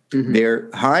 Mm-hmm. They're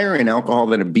higher in alcohol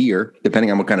than a beer,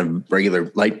 depending on what kind of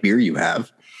regular light beer you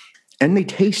have. And they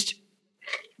taste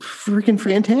freaking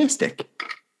fantastic.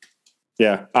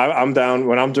 Yeah, I'm down.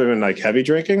 When I'm doing like heavy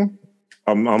drinking,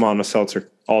 I'm on a seltzer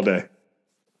all day.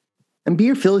 And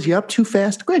beer fills you up too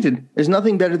fast. Granted, there's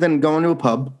nothing better than going to a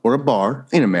pub or a bar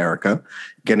in America,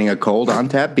 getting a cold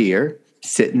on-tap beer,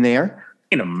 sitting there.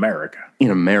 In America.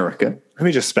 Let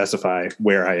me just specify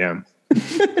where I am.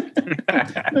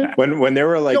 when there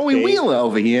were like Joey Wheeler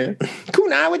over here.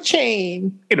 Kunai with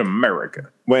chain. In America.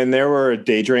 When there were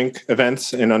day drink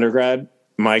events in undergrad,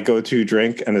 my go-to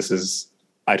drink, and this is,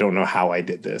 I don't know how I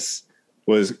did this,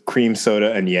 was cream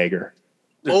soda and Jaeger.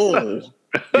 Oh,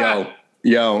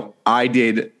 yo, I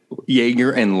did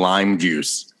Jaeger and lime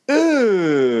juice.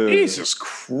 Ooh. Jesus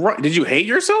Christ. Did you hate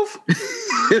yourself?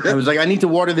 I was like, I need to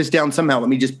water this down somehow. Let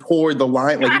me just pour the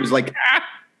lime. Like, it was like,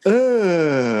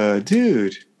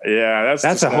 dude. Yeah,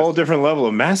 that's a whole different level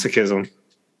of masochism.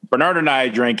 Bernard and I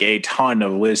drank a ton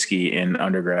of whiskey in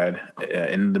undergrad,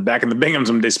 back in the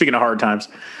Binghamton days. Speaking of hard times,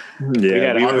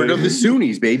 yeah, Harvard of the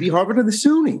SUNYs, baby, Harvard of the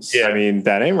SUNYs. Yeah, I mean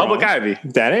that ain't wrong. Public Ivy.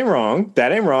 That ain't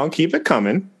wrong. Keep it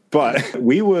coming. But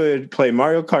we would play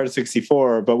Mario Kart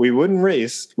 64, but we wouldn't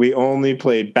race. We only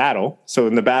played battle. So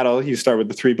in the battle, you start with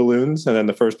the 3 balloons, and then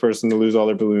the first person to lose all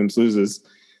their balloons loses.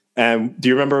 And do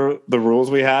you remember the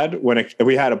rules we had when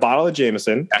we had a bottle of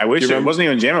Jameson? I wish it wasn't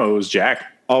even Jamo, it was Jack.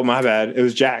 Oh, my bad. It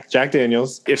was Jack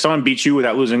Daniels. If someone beat you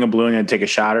without losing a balloon, you'd take a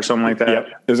shot or something like that. Yep.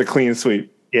 It was a clean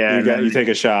sweep. Yeah. You take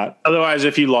a shot. Otherwise,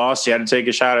 if you lost, you had to take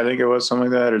a shot. I think it was something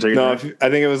like that. Or I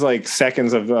think it was like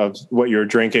seconds of what you were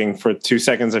drinking for 2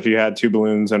 seconds if you had 2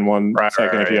 balloons and 1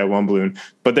 second if you had 1 balloon.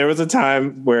 But there was a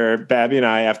time where Babby and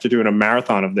I, after doing a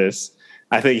marathon of this,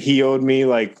 I think he owed me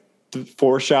like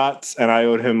 4 shots and I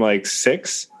owed him like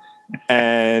 6.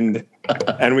 And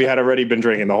we had already been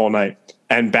drinking the whole night.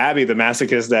 And Babby, the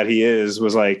masochist that he is,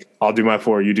 was like, I'll do my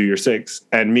 4, you do your 6.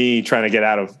 And me trying to get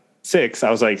out of 6,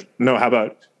 I was like, no, how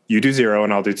about you do 0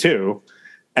 and I'll do 2.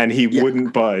 And he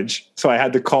wouldn't budge. So I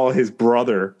had to call his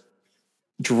brother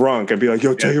drunk and be like,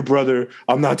 yo, tell your brother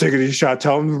I'm not taking these shots.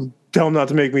 Tell him not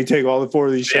to make me take all 4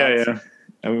 of these shots. Yeah.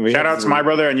 Shout out to my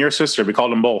brother and your sister. We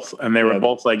called them both. And they were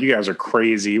both like, you guys are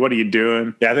crazy. What are you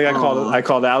doing? Yeah, I think I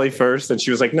called Allie first and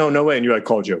she was like, no way. And you're like,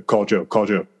 call Joe.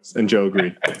 And Joe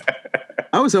agreed.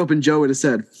 I was hoping Joe would have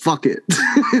said, fuck it.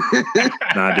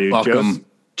 Nah, dude.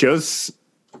 Joe's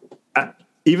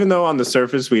even though on the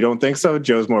surface we don't think so,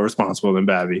 Joe's more responsible than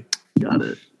Babby. Got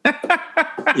it.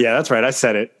 Yeah, that's right. I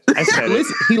said it.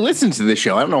 He listens to this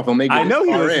show. I don't know if he'll make it. I know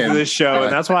he listens to this show,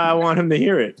 and that's why I want him to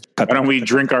hear it. Why don't we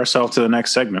drink ourselves to the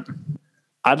next segment?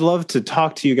 I'd love to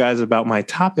talk to you guys about my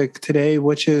topic today,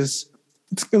 which is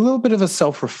it's a little bit of a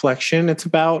self-reflection. It's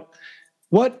about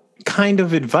what kind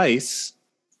of advice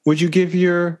would you give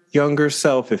your younger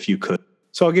self if you could?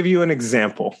 So I'll give you an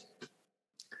example.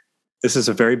 This is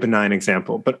a very benign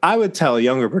example, but I would tell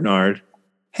younger Bernard,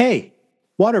 hey,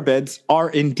 waterbeds are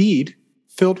indeed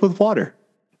filled with water.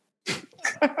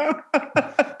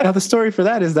 Now, the story for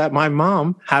that is that my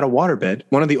mom had a waterbed,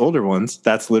 one of the older ones,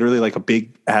 that's literally like a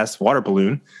big ass water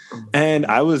balloon. And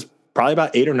I was probably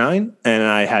about 8 or 9, and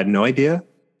I had no idea.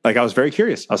 Like, I was very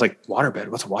curious. I was like, waterbed?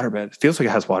 What's a waterbed? It feels like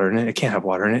it has water in it. It can't have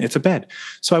water in it. It's a bed.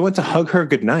 So I went to hug her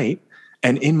goodnight,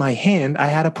 and in my hand, I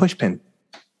had a push pin.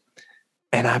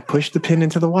 And I pushed the pin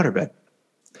into the waterbed.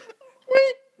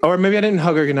 Or maybe I didn't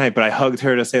hug her goodnight, but I hugged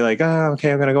her to say like,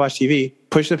 okay, I'm going to go watch TV.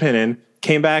 Pushed the pin in,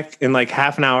 came back in like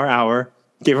half an hour,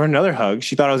 gave her another hug.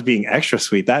 She thought I was being extra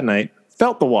sweet that night.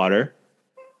 Felt the water.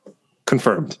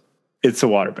 Confirmed. It's a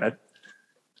waterbed.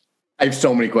 I have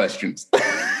so many questions.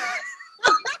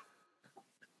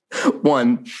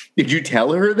 One, did you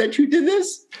tell her that you did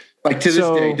this? Like, to this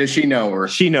day, does she know? Or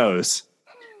she knows.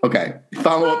 Okay.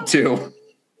 Follow up 2.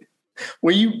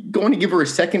 Were you going to give her a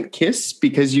second kiss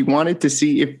because you wanted to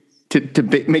see if to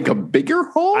make a bigger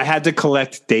hole? I had to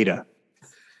collect data.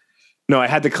 No, I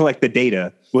had to collect the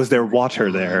data. Was there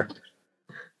water there?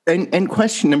 And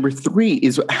question number 3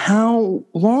 is, how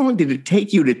long did it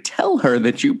take you to tell her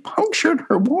that you punctured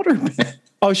her waterbed?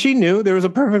 Oh, she knew there was a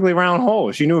perfectly round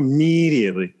hole. She knew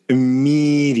immediately.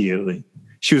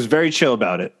 She was very chill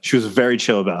about it.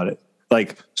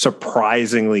 Like,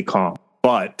 surprisingly calm.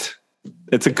 But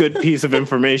it's a good piece of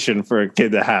information for a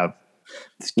kid to have.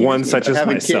 One such as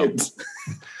myself.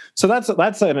 So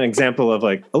that's an example of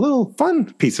like a little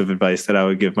fun piece of advice that I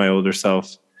would give my older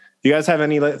self. Do you guys have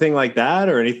anything like that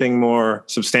or anything more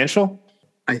substantial?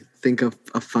 I think a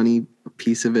funny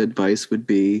piece of advice would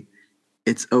be,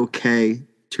 it's okay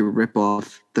to rip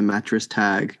off the mattress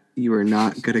tag you are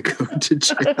not going to go to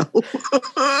jail.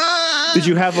 Did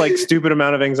you have like stupid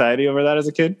amount of anxiety over that as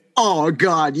a kid? Oh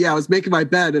God, yeah. I was making my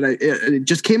bed and it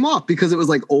just came off because it was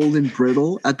like old and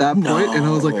brittle at that point. And I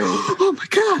was like, oh my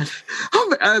God.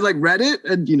 I like read it,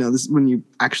 and this is when you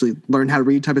actually learn how to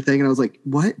read type of thing. And I was like,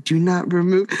 what? Do not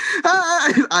remove.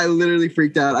 I literally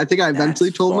freaked out. I think I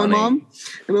eventually told my mom,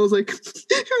 and I was like,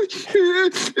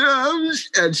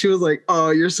 and she was like, oh,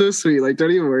 you're so sweet. Like,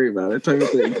 don't even worry about it type of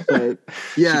thing. But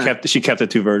yeah. She kept the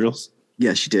 2 Virgils?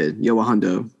 Yeah, she did. Yo,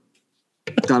 Hundo.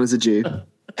 Donna's a G.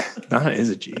 Donna is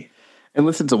a G.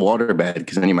 Unless it's a waterbed,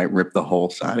 because then you might rip the whole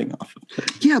siding off of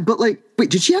it. Yeah, but like, wait,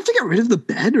 did she have to get rid of the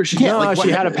bed, or she had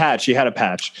a patch? She had a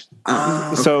patch.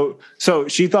 So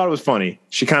she thought it was funny.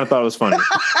 She kind of thought it was funny.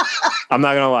 I'm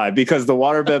not gonna lie, because the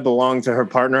waterbed belonged to her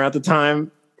partner at the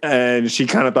time, and she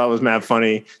kind of thought it was mad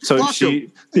funny. So fuck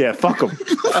him. Fuck him.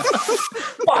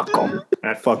 Fuck him.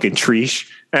 That fucking Trish.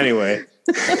 Anyway.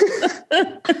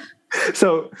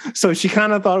 So she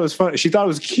kind of thought it was fun. She thought it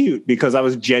was cute because I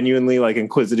was genuinely like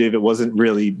inquisitive. It wasn't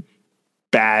really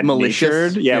bad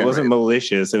natured. Yeah, it wasn't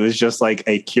malicious. It was just like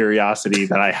a curiosity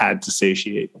that I had to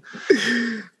satiate.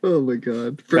 Oh my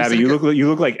God. Babby, you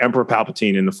look like Emperor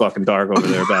Palpatine in the fucking dark over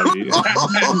there, Babby.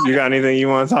 You got anything you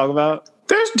want to talk about?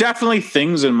 There's definitely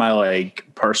things in my like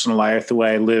personal life, the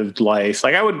way I lived life.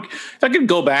 Like if I could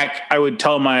go back, I would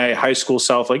tell my high school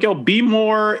self, like, yo, be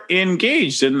more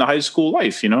engaged in the high school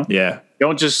life, Yeah.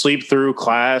 Don't just sleep through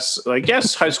class. Like,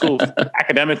 yes, high school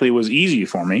academically was easy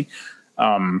for me.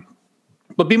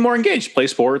 But be more engaged, play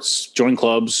sports, join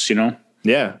clubs,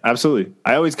 Yeah, absolutely.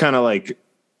 I always kind of like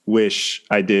wish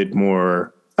I did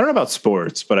more. I don't know about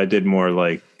sports, but I did more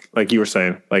like you were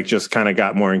saying, like just kind of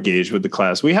got more engaged with the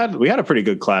class. We had a pretty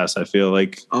good class, I feel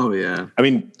like. Oh yeah. I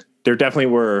mean, there definitely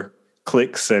were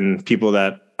cliques and people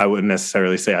that I wouldn't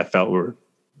necessarily say I felt were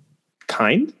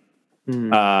kind.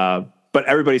 But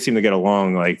everybody seemed to get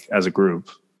along like as a group.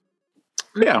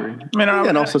 Yeah. I mean,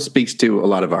 it also speaks to a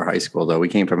lot of our high school, though. We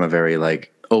came from a very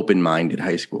like open-minded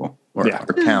high school. Our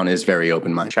town is very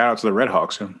open-minded. Shout out to the Red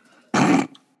Hawks. I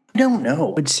don't know.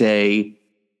 I would say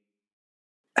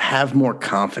have more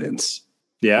confidence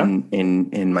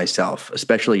in myself,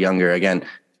 especially younger. Again,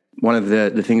 one of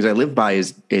the things I live by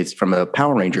is from a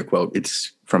Power Ranger quote.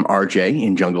 It's from RJ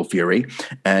in Jungle Fury.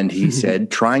 And he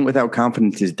said, trying without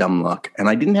confidence is dumb luck. And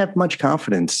I didn't have much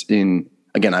confidence in,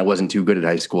 again, I wasn't too good at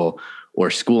high school or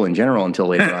school in general until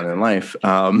later on in life.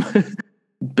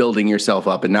 Building yourself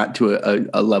up, and not to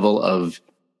a level of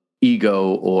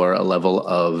ego or a level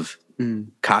of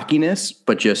cockiness,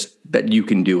 but just that you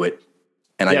can do it.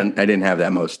 And I didn't have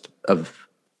that most of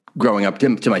growing up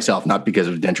to myself, not because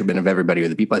of the detriment of everybody or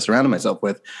the people I surrounded myself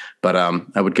with, but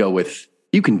I would go with,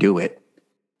 you can do it.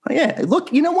 Yeah,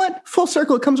 look, you know what? Full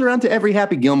circle, it comes around to every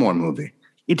Happy Gilmore movie.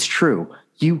 It's true.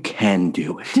 You can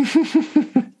do it.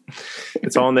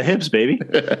 It's all in the hips, baby.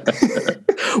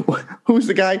 Who's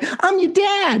the guy? I'm your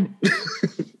dad.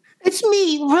 It's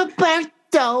me,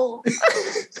 Roberto.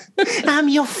 I'm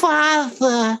your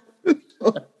father.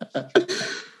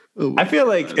 I feel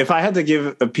like if I had to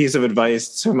give a piece of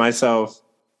advice to myself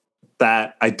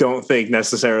that I don't think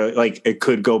necessarily like it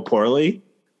could go poorly,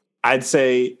 I'd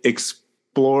say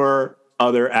explore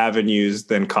other avenues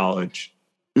than college.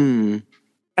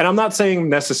 And I'm not saying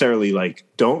necessarily like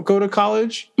don't go to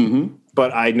college,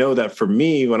 but I know that for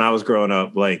me, when I was growing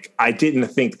up, like I didn't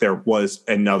think there was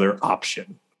another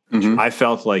option. I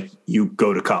felt like you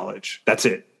go to college. That's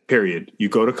it, period. You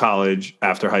go to college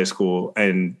after high school,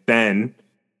 and then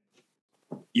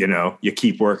you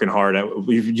keep working hard at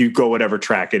you go whatever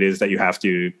track it is that you have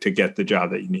to get the job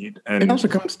that you need. And it also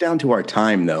comes down to our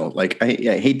time, though. Like I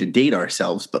hate to date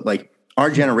ourselves, but like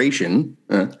our generation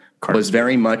was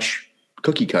very much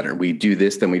cookie cutter. We do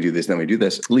this, then we do this, then we do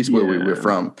this. At least where we were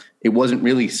from, it wasn't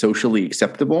really socially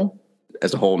acceptable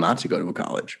as a whole not to go to a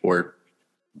college or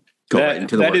go right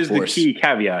into the workforce. That is the key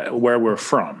caveat, where we're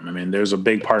from. I mean, there's a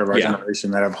big part of our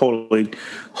generation that have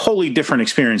wholly different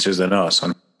experiences than us.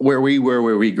 Where we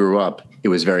grew up, it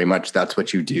was very much that's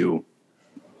what you do.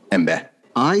 Embe.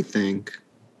 I think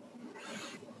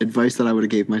advice that I would have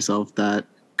gave myself that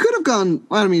could have gone,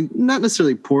 I mean, not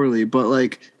necessarily poorly, but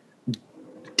like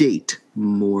date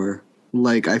more.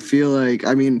 Like, I feel like,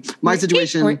 I mean, my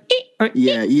situation,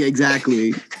 yeah,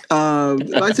 exactly.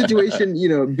 My situation,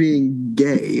 being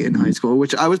gay in high school,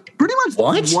 which I was pretty much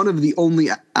one of the only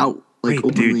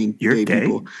openly gay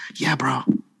people. Yeah, bro.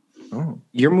 Oh,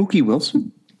 you're Mookie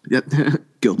Wilson? Yeah,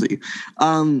 guilty.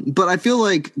 But I feel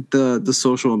like the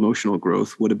social emotional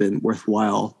growth would have been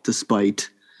worthwhile despite,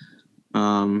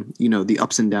 the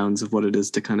ups and downs of what it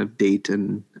is to kind of date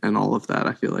and all of that.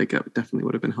 I feel like it definitely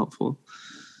would have been helpful.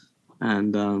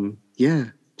 And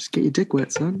just get your dick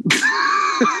wet, son.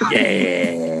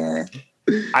 Yeah.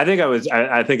 I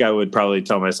think I would probably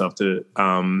tell myself to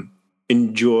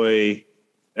enjoy,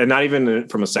 and not even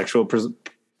from a sexual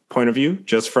point of view,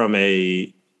 just from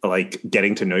a like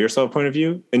getting to know yourself point of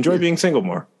view. Enjoy being single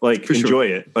more. Like enjoy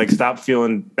it. Like stop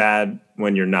feeling bad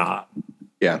when you're not.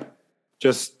 Yeah.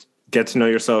 Just get to know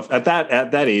yourself at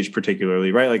that age,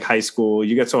 particularly, right? Like high school,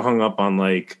 you get so hung up on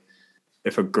like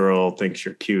if a girl thinks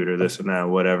you're cute or this and that,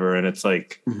 whatever, and it's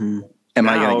like. Mm-hmm. Am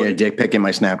I going to get a dick pic in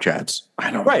my Snapchats?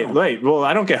 I don't know. Right. Well,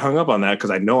 I don't get hung up on that because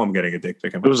I know I'm getting a dick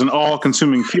pic. It was an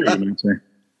all-consuming fear, you might say.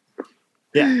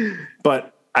 Yeah.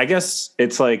 But I guess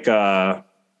it's like,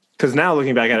 because now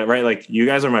looking back at it, right, like you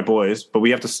guys are my boys, but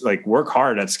we have to like work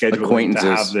hard at scheduling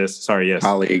to have this. Sorry, yes.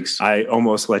 Colleagues. I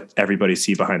almost let everybody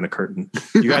see behind the curtain.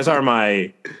 You guys are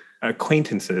my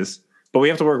acquaintances, but we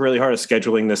have to work really hard at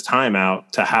scheduling this time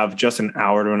out to have just an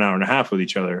hour to an hour and a half with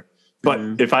each other.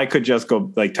 But if I could just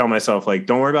go like tell myself like,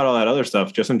 don't worry about all that other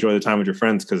stuff. Just enjoy the time with your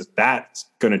friends because that's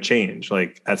going to change.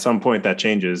 Like at some point that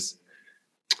changes.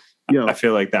 I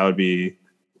feel like that would be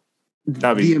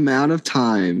the amount of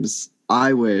times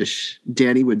I wish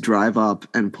Danny would drive up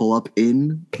and pull up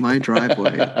in my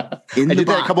driveway. I did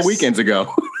that a couple weekends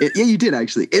ago. Yeah, you did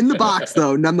actually. In the box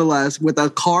though, nonetheless, with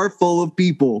a car full of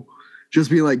people.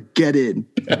 Just be like, get in.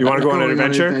 You want to go on an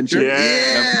adventure?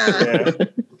 Yeah.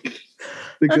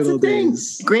 The That's the thing.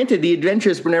 Days. Granted, the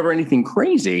adventures were never anything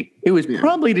crazy. It was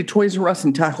probably to Toys R Us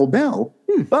and Taco Bell.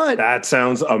 But that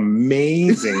sounds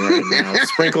amazing right now.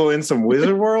 Sprinkle in some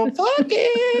Wizard World. Fuck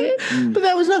it. But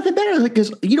that was nothing better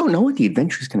because you don't know what the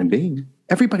adventure is going to be.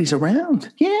 Everybody's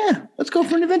around. Yeah, let's go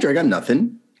for an adventure. I got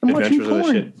nothing. I'm watching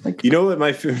porn. Like, you know what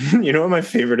my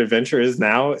favorite adventure is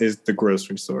now is the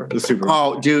grocery store, the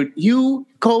supermarket. Oh, dude, you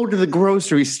go to the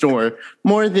grocery store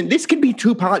more than this could be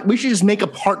we should just make a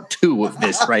part 2 of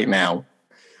this right now.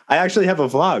 I actually have a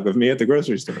vlog of me at the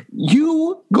grocery store.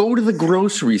 You go to the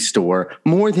grocery store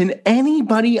more than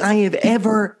anybody I have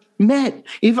ever met.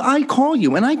 If I call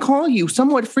you, and I call you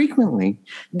somewhat frequently,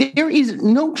 there is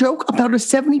no joke about a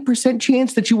 70%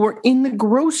 chance that you were in the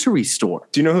grocery store.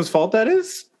 Do you know whose fault that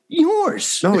is?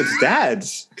 Yours. No, it's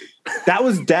Dad's. That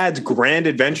was Dad's grand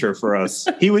adventure for us.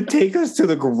 He would take us to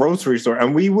the grocery store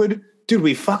and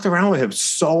we fucked around with him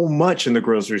so much in the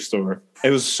grocery store. It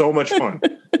was so much fun.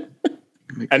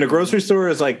 And the grocery store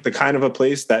is like the kind of a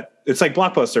place that it's like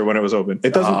Blockbuster when it was open.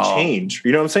 It doesn't change.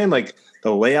 You know what I'm saying? Like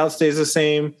the layout stays the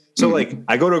same. So like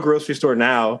I go to a grocery store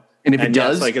now. And if it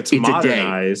does, yes, like it's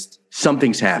modernized.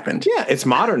 Something's happened. Yeah, it's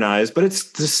modernized, but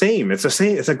it's the same. It's the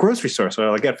same. It's a grocery store. So I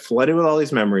like get flooded with all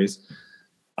these memories.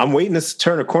 I'm waiting to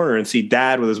turn a corner and see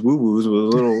Dad with his woo-woos with a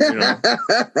little,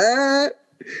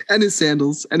 and his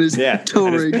sandals and his toe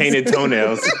and rings. His painted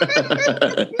toenails.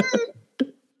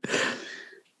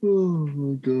 Oh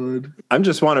my God. I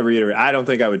just want to reiterate, I don't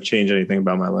think I would change anything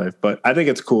about my life, but I think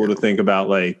it's cool to think about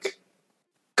like,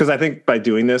 because I think by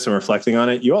doing this and reflecting on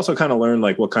it, you also kind of learn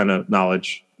like what kind of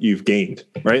knowledge you've gained,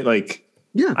 right? Like,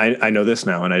 I know this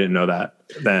now and I didn't know that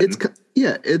then.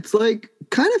 It's like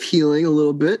kind of healing a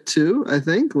little bit too, I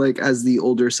think, like as the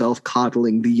older self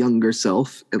coddling the younger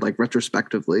self, and like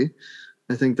retrospectively.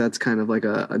 I think that's kind of like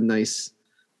a nice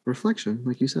reflection,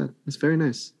 like you said. It's very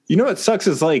nice. You know what sucks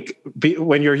is like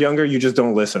when you're younger, you just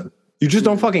don't listen. You just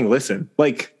don't fucking listen.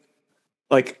 Like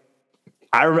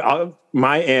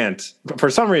my aunt, for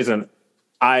some reason,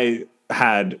 I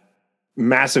had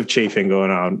massive chafing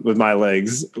going on with my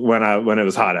legs when it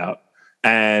was hot out,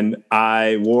 and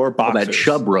I wore boxers. That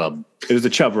chub rub. It was a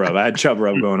chub rub. I had chub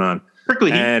rub going on,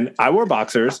 and I wore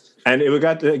boxers, and it would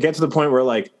get to the point where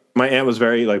like my aunt was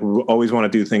very like always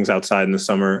want to do things outside in the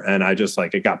summer, and I just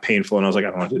like it got painful, and I was like, I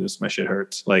don't want to do this. My shit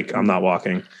hurts. Like I'm not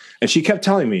walking. And she kept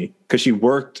telling me, because she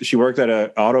worked at an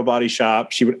auto body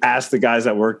shop. She would ask the guys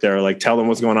that worked there, like tell them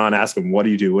what's going on, ask them, what do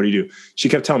you do? What do you do? She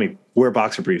kept telling me, wear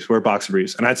boxer briefs.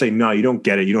 And I'd say, no, you don't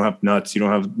get it. You don't have nuts. You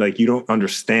don't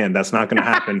understand. That's not going to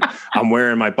happen. I'm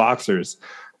wearing my boxers.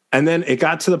 And then it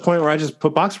got to the point where I just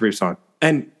put boxer briefs on.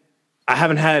 And I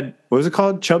haven't had, what was it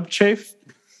called? Chub chafe?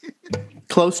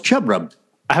 Close chub rub.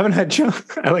 I haven't had chub.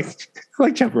 I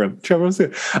like chub rub. Chub rub's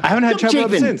good. I haven't had chub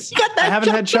rub since. I haven't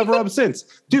had chub rub since,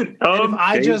 dude.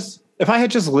 If I had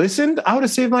just listened, I would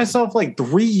have saved myself like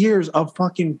 3 years of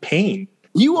fucking pain.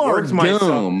 You are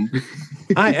dumb.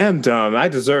 I am dumb. I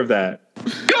deserve that.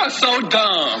 You're so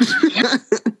dumb.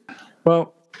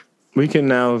 Well, we can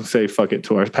now say fuck it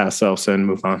to our past selves and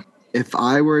move on. If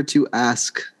I were to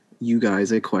ask you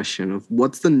guys a question of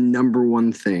what's the number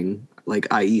one thing, like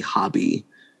i.e. hobby,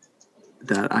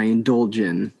 that I indulge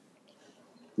in,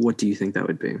 what do you think that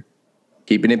would be?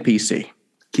 Keeping it PC.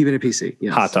 Keeping it PC,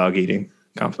 yes. Hot dog eating.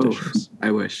 competitions. Oof,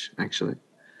 I wish, actually.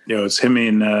 Yo, it's him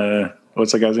and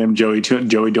what's that guy's name? Joey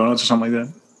Donuts or something like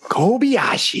that.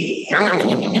 Kobayashi.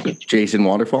 Jason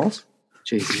Waterfalls.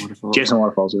 Jason Waterfall. Jason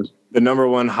Waterfalls is. The number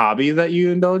one hobby that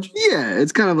you indulge? Yeah,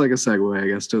 it's kind of like a segue, I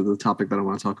guess, to the topic that I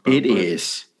want to talk about. It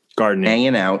is Gardening.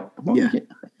 hanging out. Yeah.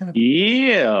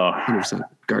 Yeah. 100%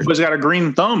 garden. He's got a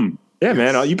green thumb. Yeah,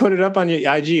 man. You put it up on your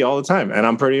IG all the time, and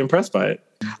I'm pretty impressed by it.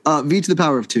 V to the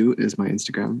power of 2 is my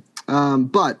Instagram.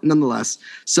 But nonetheless,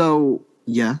 so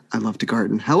yeah, I love to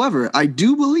garden. However, I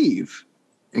do believe,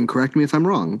 and correct me if I'm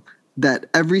wrong, that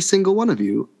every single one of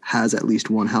you has at least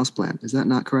one houseplant. Is that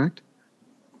not correct?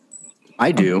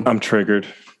 I do. I'm triggered.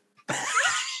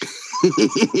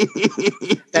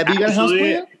 Have you got a house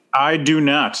plant? I do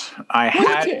not.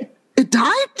 It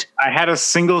died? I had a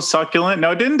single succulent.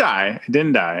 No, it didn't die. It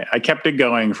didn't die. I kept it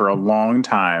going for a long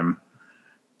time,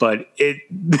 but it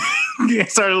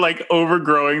started like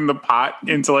overgrowing the pot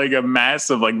into like a mess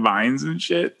of like vines and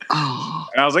shit. Oh,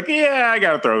 And I was like, yeah, I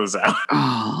got to throw this out.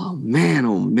 oh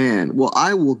man. Well,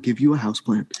 I will give you a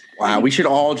houseplant. Wow, we should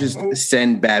all just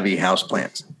send Babby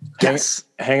houseplants. Yes.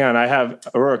 Hang on. I have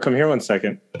Aurora. Come here 1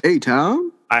 second. Hey,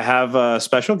 Tom. I have a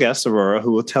special guest, Aurora,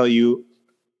 who will tell you.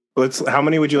 How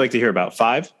many would you like to hear about?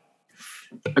 5?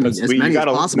 I mean, as many as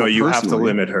possible. No, you have to personally.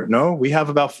 limit her. No, we have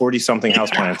about 40 something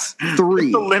houseplants.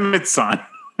 3. The limit, son.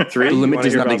 3. The You limit wanna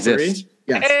does hear not about exist. 3?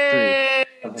 Yes, 3. Hey,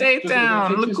 take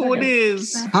down. Look who it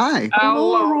is. Hi.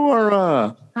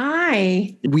 Aurora.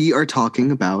 Hi, We are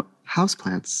talking about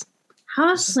houseplants.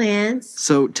 houseplants.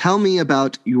 So tell me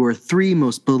about your 3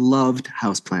 most beloved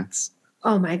houseplants.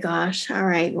 Oh my gosh. All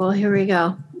right. Well, here we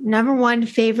go. Number 1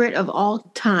 favorite of all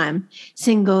time,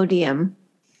 Syngodium.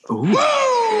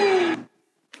 Oh,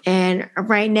 And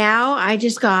right now I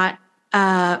just got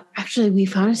actually we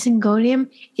found a Syngodium.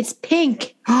 It's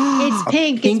pink. It's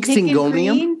pink. pink it's pink and Syngonium?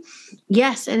 green.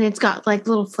 Yes, and it's got like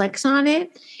little flecks on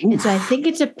it. And so I think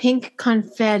it's a pink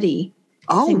confetti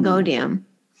Syngodium.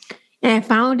 And I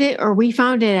found it, or we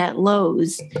found it at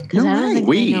Lowe's. Because No I don't way. think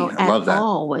We they know at love that.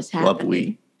 all what's Love happening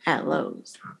we. at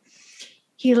Lowe's.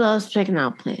 He loves picking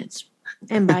out plants.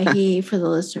 And by he, for the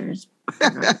listeners,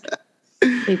 Bernard.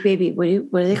 Big baby, what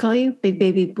do they call you? Big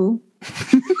baby boo?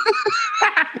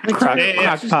 Crock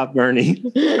Pot Bernie.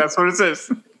 That's what it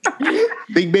says.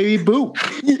 Big baby boo.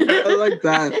 I like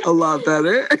that a lot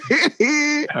better.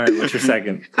 All right, what's your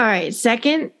second? All right,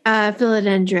 second,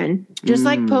 philodendron. Just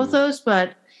like pothos,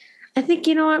 but I think,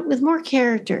 you know what, with more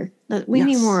character. We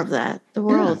need Yes. more of that. The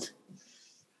world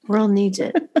needs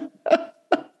it.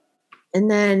 And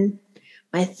then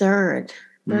my third.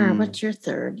 Bernard, what's your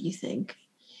third, you think?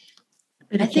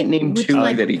 I can't name would 2 you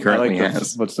like- that he I currently like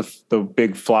has. what's the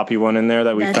big floppy one in there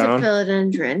that we That's found? a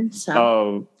philodendron. So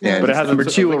Oh, Yeah, but it has number a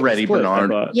 2 lickety already, split, I Bernard.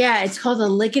 thought. yeah, it's called a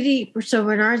lickety. So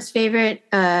Bernard's favorite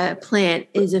plant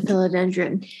is a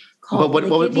philodendron called But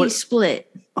what- lickety split.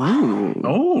 Oh,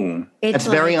 Oh. It's That's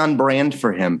very like- on brand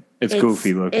for him. It's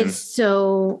goofy looking. It's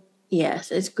so yes,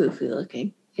 it's goofy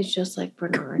looking. It's just like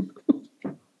Bernard.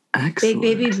 excellent. Big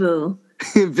baby boo.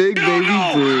 Big baby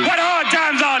boo. What hard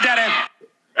times are, Daddy?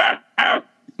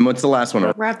 And what's the last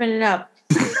one? Wrapping it up.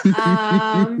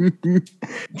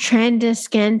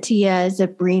 Trandescantia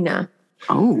zebrina.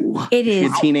 Oh, It is.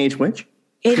 Your teenage witch?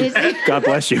 It is. God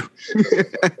bless you.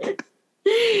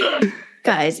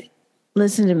 Guys,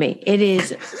 listen to me. It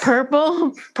is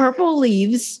purple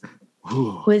leaves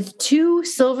with 2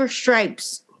 silver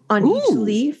stripes on each Ooh.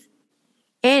 leaf.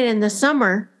 And in the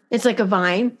summer, it's like a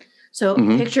vine. So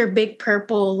picture a big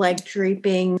purple, like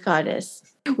draping goddess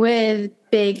with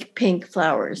big pink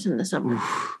flowers in the summer.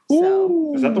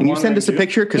 So, Is that the Can you Wandering send us a Jew?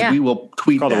 picture? Because Yeah. we will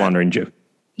tweet Called the that. Wandering Jew.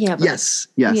 yeah, but, yes,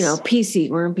 yes. you know, PC.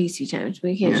 We're in PC times.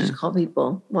 We can't Yeah. just call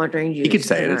people wandering Jews. He could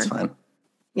say it. It's fine.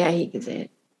 Yeah, he could say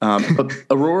it. But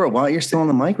Aurora, while you're still on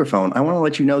the microphone, I want to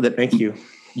let you know that Thank you.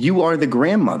 you are the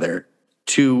grandmother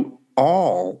to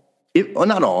all,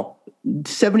 not all,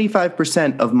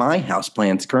 75% of my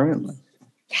houseplants currently.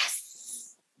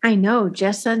 I know.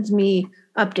 Jess sends me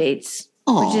updates,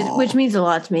 which means a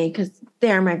lot to me because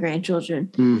they are my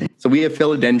grandchildren. So we have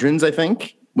philodendrons, I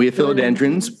think. We have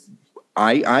philodendrons.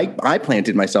 I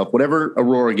planted myself. Whatever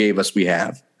Aurora gave us, we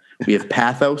have. We have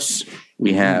pathos.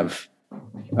 We have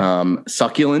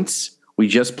succulents. We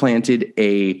just planted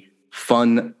a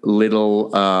fun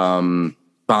little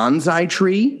bonsai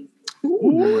tree.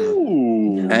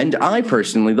 Ooh. And I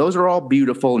personally, those are all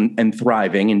beautiful and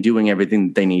thriving and doing everything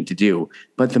that they need to do.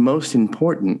 But the most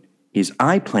important is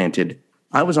I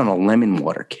was on a lemon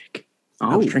water kick.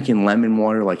 I was drinking lemon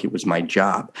water like it was my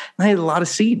job. And I had a lot of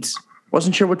seeds.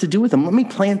 Wasn't sure what to do with them. Let me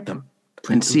plant them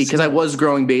and see. Because I was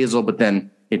growing basil, but then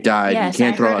It died. Yes, you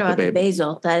can't I throw heard out the about baby.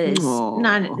 basil. That is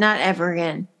not ever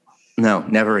again. No,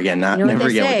 never again. You know Never what they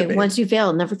again say? with the basil. Once you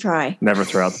fail, never try. Never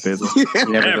throw out the basil.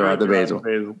 Never throw out the basil.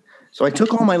 So I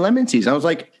took all my lemon seeds. I was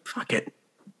like, fuck it.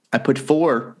 I put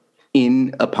 4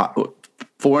 in a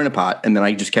pot, and then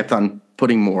I just kept on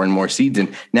putting more and more seeds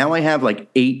in. Now I have like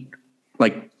 8,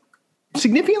 like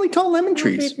significantly tall lemon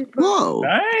trees. Whoa.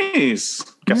 Nice.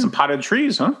 Got some potted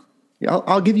trees, huh? Yeah,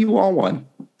 I'll give you all one.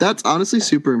 That's honestly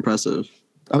super impressive.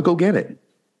 I'll go get it.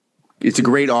 It's a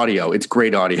great audio. It's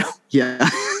great audio. Yeah.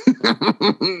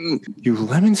 You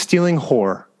lemon stealing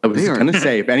whore. I was going to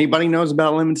say, if anybody knows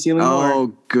about lemon stealing,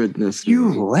 Oh, goodness.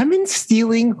 You lemon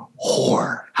stealing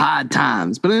whore. Hard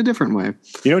times, but in a different way.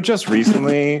 You know, just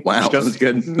recently. wow, that was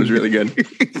good. It was really good.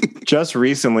 Just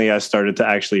recently, I started to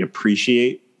actually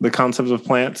appreciate the concept of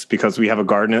plants because we have a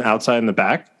garden outside in the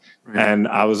back. Right. And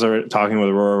I was talking with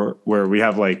Aurora where we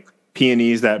have like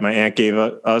peonies that my aunt gave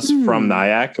us from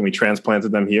Nyack, and we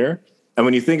transplanted them here. And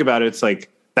when you think about it, it's like,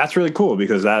 that's really cool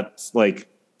because that's like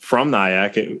from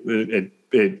Nyack.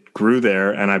 It grew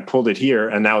there and I pulled it here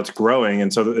and now it's growing.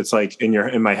 And so it's like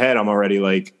in my head, I'm already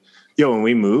like, yo, when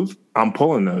we move, I'm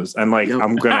pulling those. And like,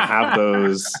 I'm going to have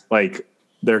those, like,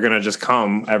 they're going to just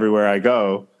come everywhere I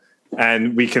go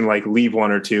and we can like leave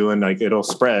 1 or 2 and like, it'll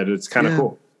spread. It's kind of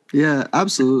cool. Yeah,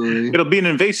 absolutely. It'll be an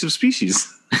invasive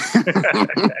species.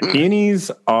 Peonies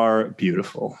are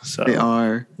beautiful. So they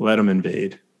are. Let them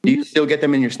invade. Do you still get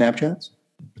them in your Snapchats?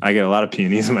 I get a lot of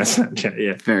peonies in my Snapchat.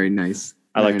 Yeah. Very nice.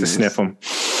 I like to sniff them.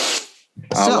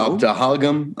 I love to hug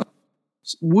them.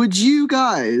 Would you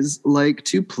guys like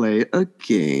to play a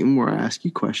game where I ask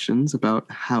you questions about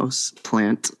house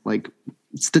plant like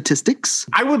statistics?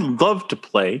 I would love to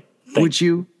play. Would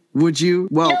you?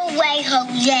 Well, No way,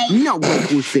 Jose. no way,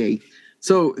 Jose.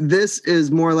 So this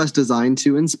is more or less designed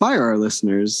to inspire our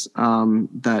listeners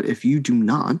that if you do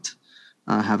not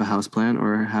have a house plant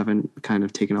or haven't kind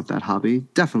of taken up that hobby,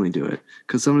 definitely do it.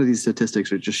 Because some of these statistics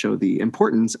are just show the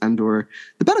importance and or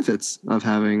the benefits of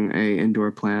having a indoor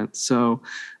plant. So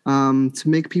to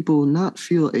make people not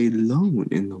feel alone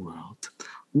in the world,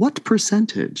 what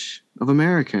percentage of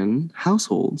American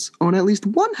households own at least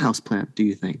one house plant, do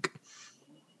you think?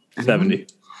 70.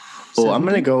 Oh, I'm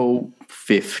going to go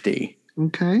 50.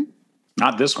 Okay.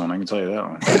 Not this one, I can tell you that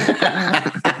one.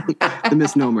 The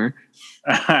misnomer.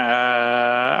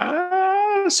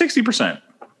 60%.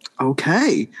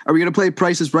 Okay. Are we going to play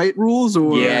Price is Right rules?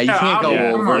 Or Yeah, you can't go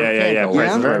over. Yeah.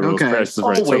 Price is right rules. Okay. Price is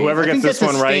right. So Always. whoever I gets think this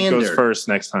that's one a right goes standard. first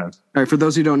next time. All right, for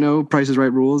those who don't know, Price is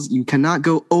Right rules, you cannot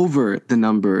go over the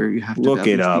number. You have to Look at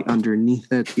it least up. be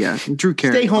underneath it. Yeah, Drew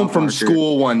Carey. Stay home from Parker.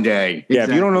 school one day. Yeah, if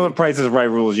you don't know the Exactly. Price is Right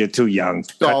rules, you're too young.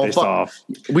 Cut this off.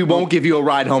 We won't give you a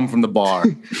ride home from the bar.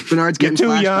 Bernard's You're getting too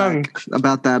flashback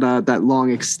about that long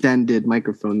extended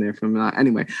microphone there from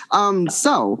anyway.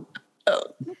 So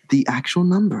the actual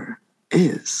number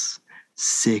is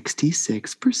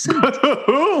 66%.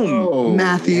 Oh,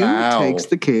 Matthew wow. takes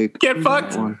the cake. Get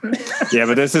fucked. Yeah,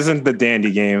 but this isn't the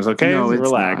dandy games, okay? No, it's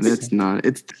Relax. not. It's not.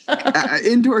 It's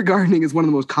indoor gardening is one of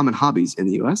the most common hobbies in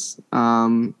the U.S.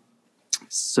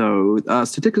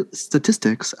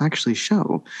 Statistics actually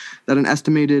show that an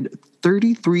estimated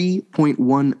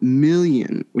 33.1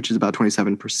 million, which is about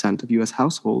 27% of U.S.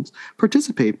 households,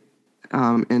 participate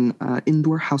in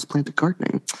indoor houseplant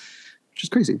gardening, which is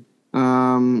crazy.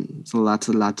 So lots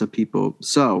of people.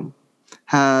 So,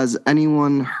 has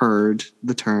anyone heard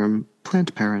the term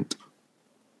plant parent?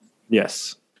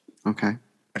 Yes. Okay.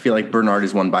 I feel like Bernard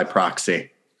is one by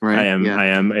proxy. Right. I am. Yeah. I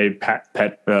am a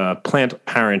plant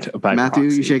parent by Matthew,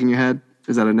 proxy. you shaking your head?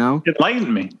 Is that a no?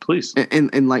 Enlighten me, please.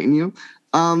 Enlighten you.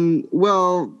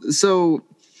 Well, so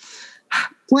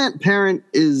plant parent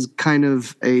is kind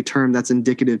of a term that's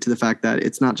indicative to the fact that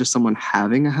it's not just someone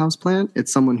having a house plant, it's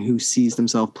someone who sees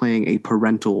themselves playing a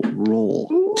parental role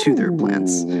to their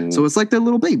plants. So it's like their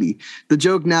little baby. The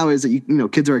joke now is that you know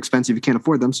kids are expensive, you can't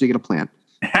afford them, so you get a plant.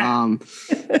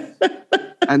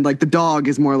 And like the dog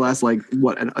is more or less like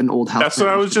what an old house. That's what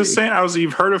I plant was used to just be. saying.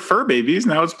 You've heard of fur babies,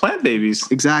 now it's plant babies.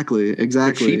 Exactly.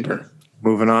 They're cheaper.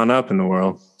 Moving on up in the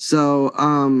world. So,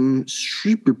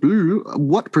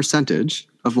 what percentage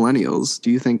of millennials do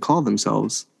you think call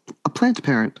themselves a plant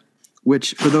parent?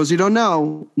 Which, for those who don't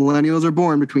know, millennials are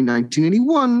born between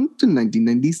 1981 to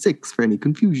 1996, for any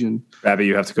confusion. Abby,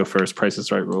 you have to go first. Price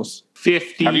is Right rules.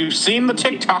 50. Have you seen the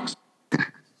TikToks?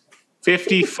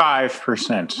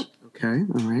 55%. Okay, all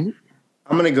right.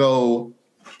 I'm going to go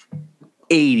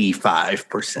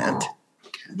 85%.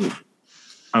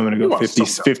 I'm going to go You are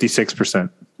 56%.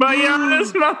 But yeah,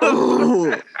 this mother.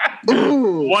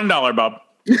 $1, Bob.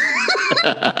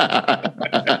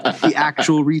 The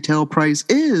actual retail price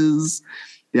is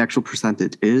The actual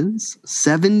percentage is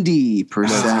 70%.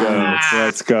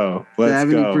 Let's go.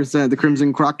 70%. The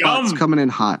Crimson Crockpot's coming in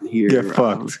hot here. Get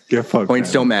fucked.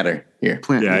 Points don't matter here.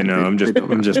 Yeah, I know. I'm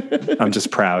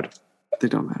just proud. They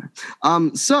don't matter.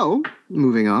 So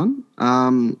moving on.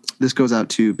 This goes out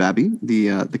to Babby,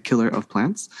 the killer of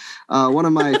plants. One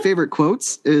of my favorite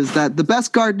quotes is that the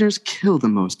best gardeners kill the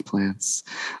most plants.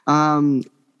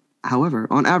 However,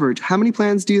 on average, how many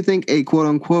plants do you think a quote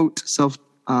unquote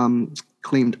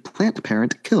self-claimed plant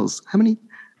parent kills? How many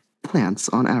plants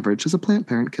on average does a plant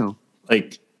parent kill?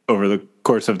 Like over the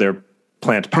course of their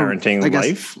plant parenting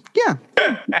life? Yeah,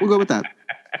 we'll go with that.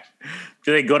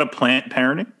 Do they go to plant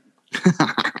parenting?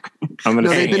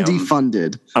 They've been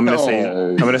defunded. I'm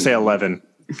gonna say 11.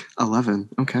 11.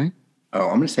 Okay. Oh,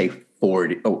 I'm gonna say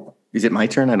 40. Oh, is it my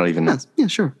turn? I don't even know. Yeah,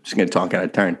 sure. Just gonna talk out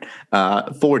of turn.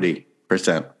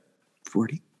 40%.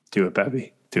 40. Do it,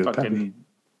 Babby.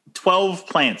 12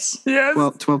 plants. Yes.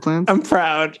 Well, 12 plants. I'm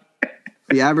proud.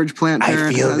 The average plant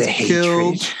parent has killed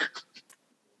hatred.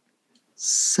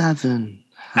 7.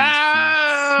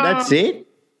 That's it?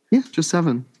 Yeah, just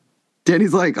 7.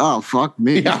 Danny's like, oh, fuck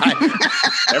me. Yeah,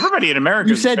 Everybody in America.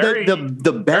 you said very, the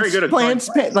best good at plants,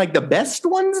 like the best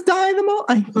ones die the most?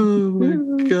 Oh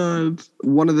my God.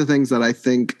 One of the things that I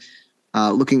think,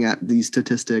 looking at these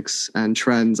statistics and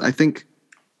trends, I think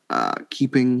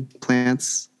keeping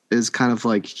plants is kind of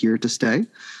like here to stay.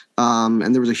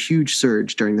 And there was a huge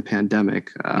surge during the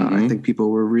pandemic. I think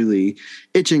people were really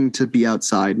itching to be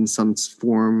outside in some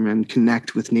form and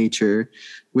connect with nature.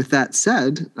 With that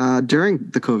said, during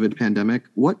the COVID pandemic,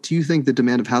 what do you think the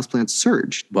demand of houseplants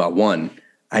surged? Well, one,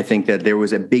 I think that there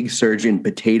was a big surge in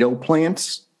potato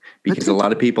plants because a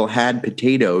lot of people had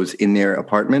potatoes in their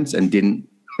apartments and didn't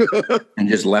and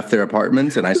just left their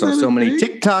apartments. And I saw so many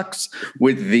TikToks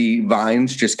with the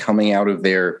vines just coming out of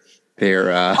their the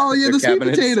cabinets. sweet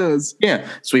potatoes. Yeah,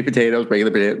 sweet potatoes,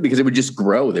 regular potatoes, because it would just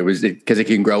grow. Because it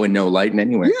can grow in no light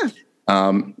anyway. Yeah.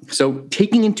 So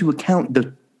taking into account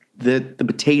the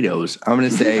potatoes, I'm going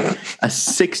to say a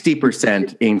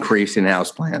 60% increase in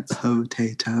houseplants.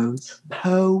 Potatoes.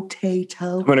 I'm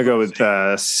going to go with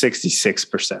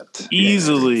 66%.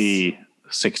 Easily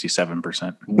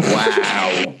 67%.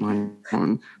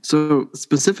 Wow. So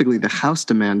specifically, the house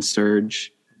demand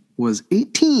surge was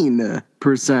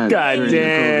 18%. God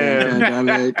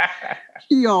damn.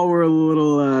 Y'all were a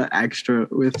little extra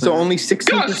with So only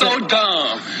 16%. You're so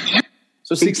dumb.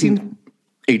 So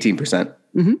 18%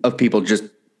 of people just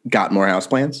got more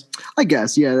houseplants. I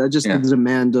guess, yeah. Just the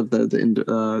demand of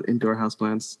the indoor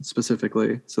houseplants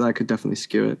specifically. So that could definitely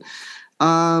skew it.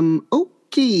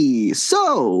 Okay.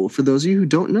 So for those of you who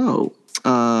don't know,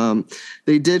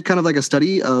 they did kind of like a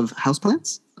study of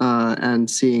houseplants and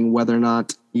seeing whether or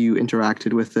not you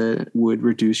interacted with it would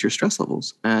reduce your stress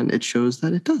levels. And it shows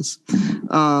that it does.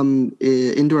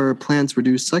 Indoor plants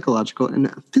reduce psychological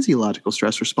and physiological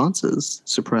stress responses,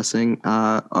 suppressing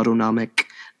autonomic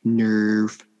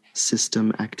nervous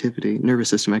system activities.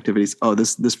 Oh,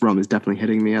 this rum is definitely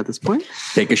hitting me at this point.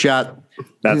 Take a shot.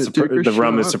 The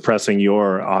rum is suppressing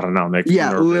your autonomic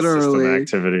nervous system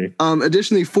activity.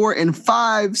 Additionally, 4 and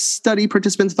 5 study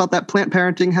participants thought that plant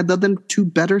parenting had led them to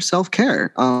better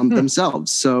self-care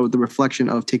themselves. So the reflection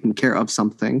of taking care of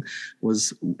something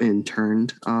was in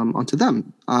turned onto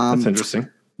them. That's interesting.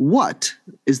 What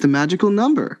is the magical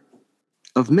number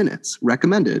of minutes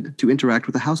recommended to interact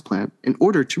with a houseplant in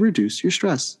order to reduce your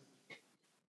stress?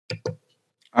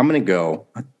 I'm going to go.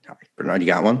 Bernard, you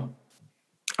got one?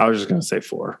 I was just going to say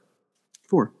 4.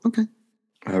 4. Okay.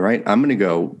 All right. I'm going to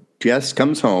go. Jess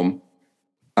comes home.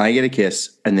 I get a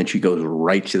kiss. And then she goes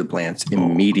right to the plants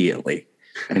immediately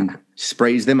and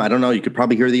sprays them. I don't know. You could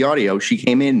probably hear the audio. She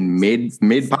came in mid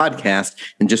podcast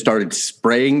and just started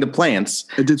spraying the plants.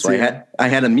 I did see I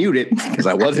had to mute it because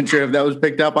I wasn't sure if that was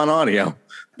picked up on audio.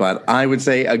 But I would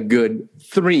say a good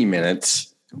 3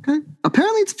 minutes. Okay.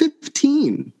 Apparently it's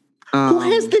 15. Who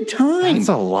has the time? That's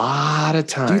a lot of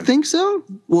time. Do you think so?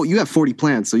 Well, you have 40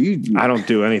 plants, so I don't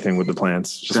do anything with the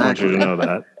plants. Just want you to know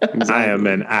that. Exactly. I am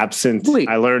an absent. Wait.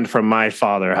 I learned from my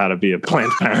father how to be a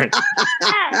plant parent. You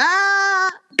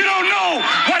don't know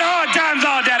what hard times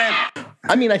are, Daddy.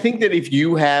 I mean, I think that if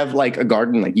you have like a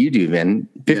garden like you do, then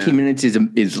 15 minutes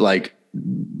is like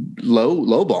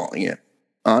lowballing it,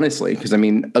 honestly. Because I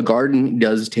mean, a garden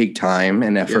does take time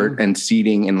and effort and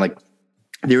seeding, and like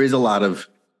there is a lot of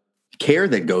care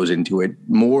that goes into it.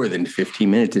 More than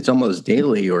 15 minutes. It's almost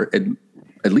daily, or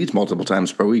at least multiple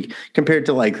times per week, compared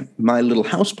to like my little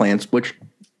house plants, which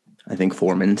I think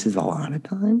 4 minutes is a lot of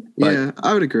time. Yeah,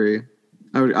 I would agree.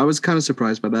 I was kind of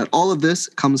surprised by that. All of this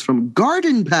comes from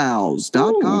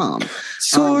gardenpals.com.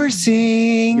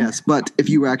 Sourcing. Yes, but if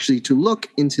you were actually to look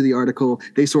into the article,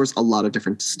 they source a lot of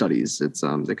different studies. It's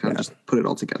they kind of just put it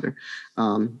all together.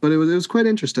 But it was quite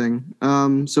interesting.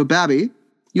 So Babby,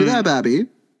 you there, Babby?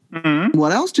 Mm-hmm.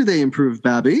 What else do they improve,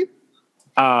 Babby?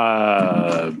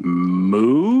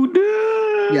 Mood.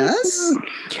 Yes.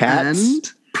 Cats. And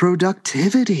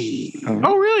productivity.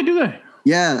 Oh, really? Do they?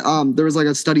 Yeah, there was like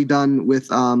a study done with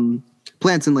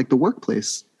plants in like the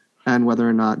workplace and whether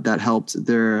or not that helped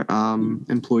their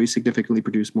employees significantly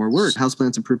produce more work.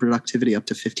 Houseplants improve productivity up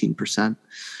to 15%.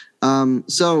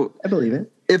 So I believe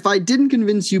it. If I didn't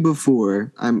convince you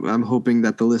before, I'm hoping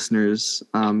that the listeners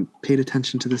paid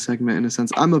attention to the segment in a sense.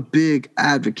 I'm a big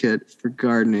advocate for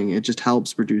gardening. It just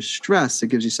helps reduce stress. It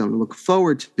gives you something to look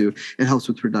forward to. It helps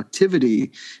with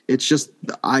productivity. It's just,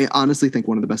 I honestly think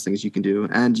one of the best things you can do.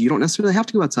 And you don't necessarily have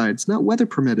to go outside. It's not weather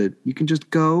permitted. You can just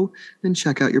go and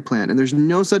check out your plant. And there's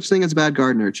no such thing as a bad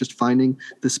gardener. It's just finding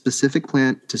the specific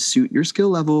plant to suit your skill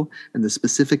level and the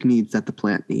specific needs that the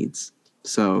plant needs.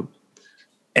 So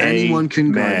anyone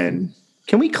can garden.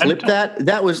 Can we clip that?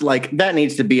 That was like, that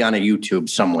needs to be on a YouTube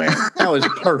somewhere. That was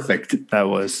perfect. That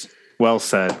was well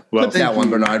said. Well, clip that one,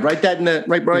 Bernard. Write that in the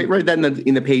write that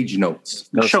in the page notes.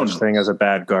 No such thing as a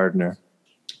bad gardener.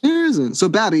 There isn't. So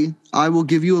Babby, I will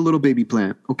give you a little baby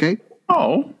plant, okay?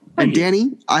 Oh. And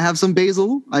Danny, I have some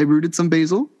basil. I rooted some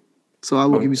basil. So I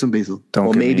will give you some basil.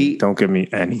 Don't give me anything. Give me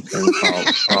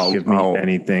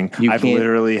anything. I've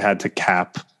literally had to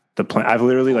cap the plant. I've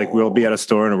literally we'll be at a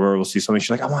store and we'll see something. She's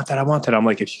like, I want that. I'm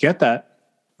like, if you get that,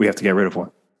 we have to get rid of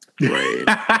one. Right.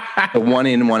 The 1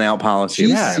 in, 1 out policy.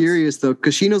 She's serious though,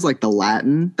 because she knows like the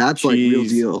Latin. That's like real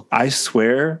deal. I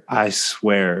swear.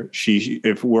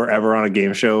 If we're ever on a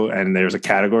game show and there's a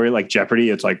category like Jeopardy,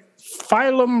 it's like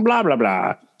phylum, blah, blah,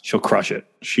 blah. She'll crush it.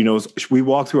 She knows. We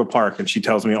walk through a park and she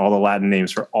tells me all the Latin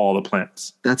names for all the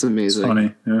plants. That's amazing. It's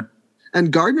funny. Yeah. And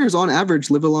gardeners on average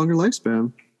live a longer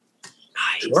lifespan.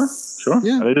 Nice. Sure.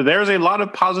 Yeah. There's a lot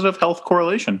of positive health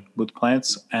correlation with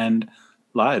plants and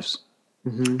lives.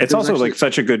 Mm-hmm. It's also like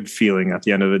such a good feeling at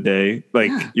the end of the day.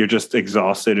 Like you're just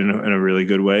exhausted in a really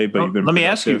good way, but you've been Let me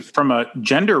ask you, from a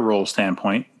gender role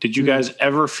standpoint, did you guys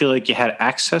ever feel like you had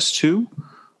access to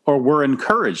or were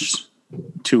encouraged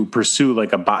to pursue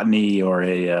like a botany or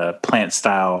a plant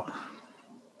style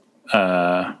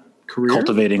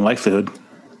cultivating livelihood?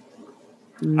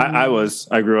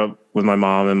 I grew up with my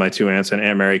mom and my 2 aunts, and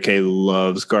Aunt Mary Kay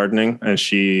loves gardening, and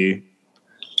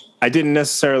I didn't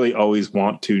necessarily always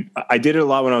want to. I did it a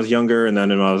lot when I was younger, and then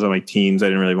when I was in my teens, I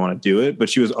didn't really want to do it, but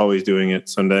she was always doing it.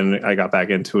 So then I got back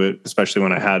into it, especially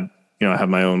when I had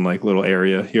my own like little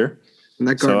area here.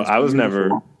 So I was never,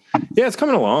 it's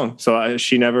coming along. So I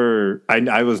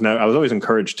was always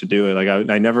encouraged to do it. Like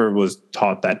I never was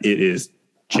taught that it is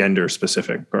gender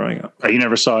specific growing up. You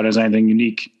never saw it as anything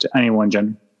unique to any one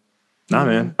gender? Nah,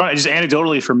 man. But just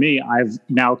anecdotally for me, I've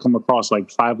now come across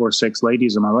like 5 or 6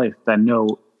 ladies in my life that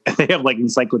know, they have like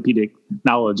encyclopedic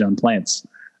knowledge on plants.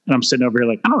 And I'm sitting over here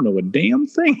like, I don't know a damn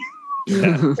thing.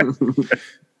 Yeah.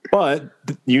 But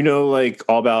like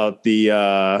all about the,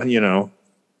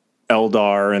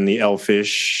 Eldar and the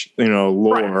elfish,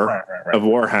 lore of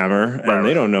Warhammer, and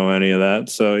they don't know any of that.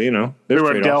 So, they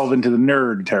were delved into the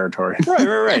nerd territory.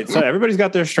 Right. So everybody's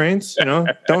got their strengths,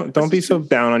 Don't be so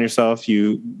down on yourself,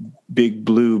 you big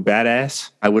blue badass.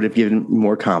 I would have given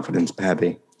more confidence,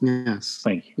 Babby. Yes.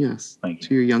 Thank you. Yes. Thank you.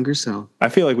 To your younger self. I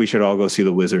feel like we should all go see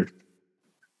The Wizard.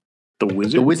 The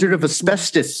Wizard? The Wizard of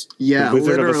Asbestos. Yeah, The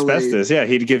Wizard of Asbestos. Yeah,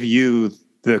 he'd give you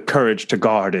the courage to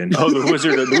garden. Oh, the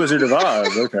Wizard of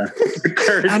Oz.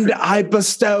 Okay. And I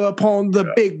bestow upon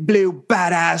the big blue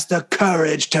badass the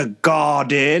courage to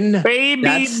garden.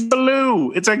 Baby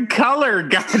blue. It's a color.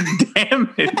 God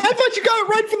damn it. I thought you got it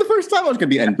right for the first time. I was going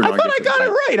to be. I thought I got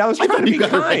it right. I was trying to be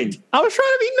kind. Right. I was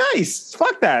trying to be nice.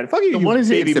 Fuck that. Fuck you. What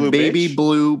is it? Baby blue baby bitch.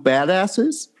 Blue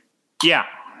badasses. Yeah,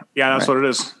 that's what it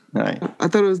is. All right. I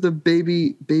thought it was the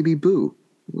baby boo.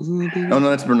 Wasn't it baby? Oh no,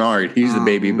 that's Bernard. He's the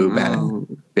baby boo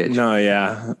bitch. No,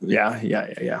 yeah.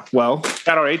 Well,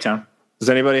 got our A-Town. Does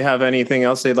anybody have anything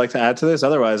else they'd like to add to this?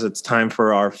 Otherwise, it's time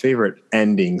for our favorite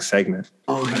ending segment.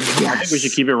 Oh yes. I think we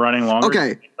should keep it running longer.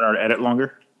 Okay. Or edit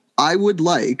longer. I would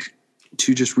like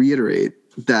to just reiterate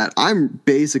that I'm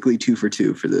basically 2 for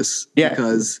 2 for this. Yeah.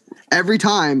 Because every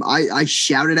time I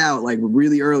shout it out like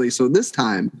really early. So this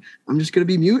time I'm just gonna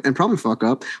be mute and probably fuck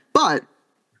up. But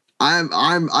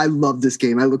I love this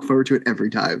game. I look forward to it every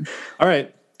time. All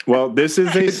right. Well, this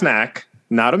is a snack,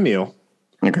 not a meal.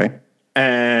 Okay.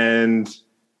 And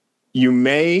you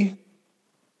may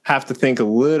have to think a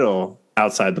little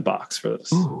outside the box for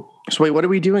this. Ooh. So wait, what are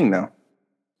we doing now?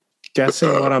 guessing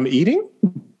what I'm eating?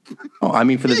 Oh, I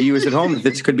mean, for the viewers at home,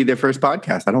 this could be their first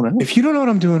podcast. I don't know. If you don't know what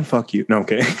I'm doing, fuck you. No, I'm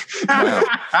kidding. Wow.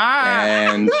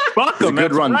 And Fuck 'em, it's a good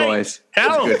that's run, right. boys.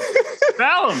 Tell him.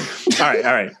 Tell him. All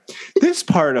right. This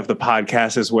part of the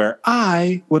podcast is where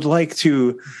I would like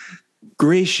to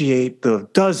gratiate the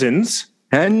dozens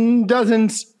And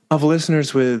dozens. of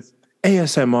listeners with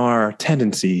ASMR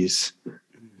tendencies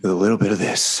with a little bit of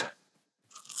this.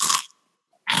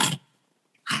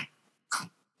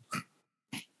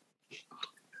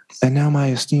 And now my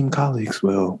esteemed colleagues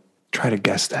will try to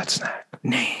guess that snack.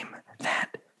 Name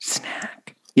that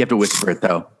snack. You have to whisper it,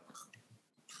 though.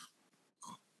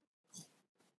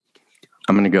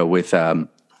 I'm going to go with How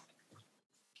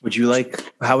would you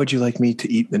like me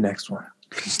to eat the next one?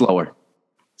 slower.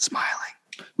 Smiling.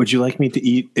 Would you like me to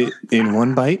eat it in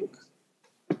one bite?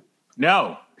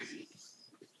 No.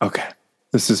 Okay.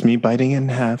 This is me biting it in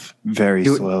half very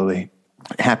Do it. slowly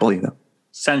Happily, though.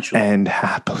 Sensual. and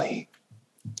happily.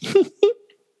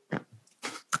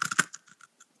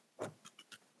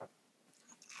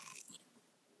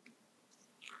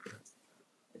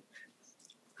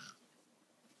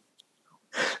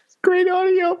 Great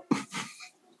audio.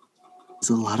 It's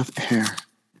a lot of air.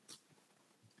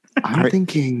 I'm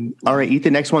thinking. All right, eat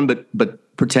the next one,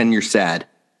 but pretend you're sad.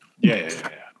 Yeah.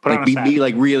 Put on Like a be sad.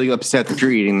 like really upset that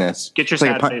you're eating this. Get your It's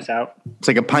like sad a face out. It's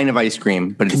like a pint of ice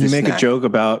cream, but it's Can you a make snack. a joke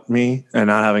about me and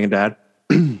not having a dad?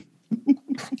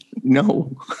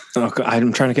 No. Okay,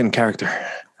 I'm trying to get in character.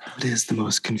 What is the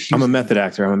most confusing I'm a method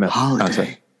actor.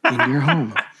 holiday in your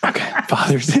home? Okay.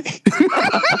 Father's Day.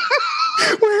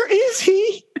 Where is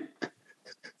he?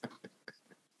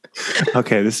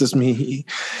 Okay, this is me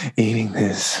eating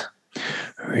this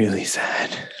really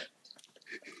sad.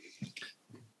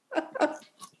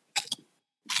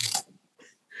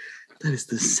 That is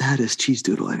the saddest cheese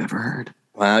doodle I've ever heard.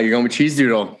 Wow, you're going with cheese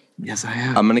doodle. Yes, I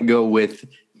am. I'm gonna go with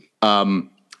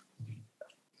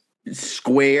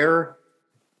square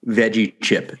veggie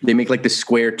chip. They make like the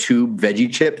square tube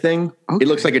veggie chip thing. Okay. It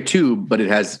looks like a tube, but it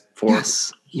has four.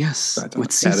 Yes, That's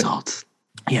with sea got it. salt.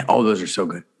 Yeah, all those are so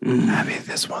good. Abby,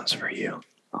 this one's for you.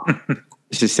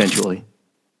 It's essentially.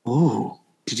 Oh,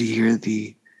 did you hear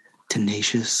the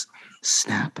tenacious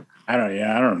snap? I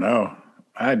don't know.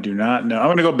 I do not know. I'm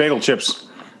going to go bagel chips.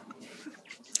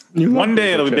 One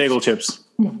day it'll be bagel chips.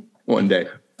 One day.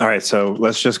 All right, so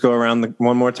let's just go around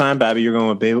one more time. Babby, you're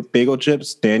going with bagel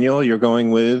chips. Daniel, you're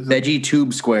going with Veggie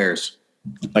tube squares.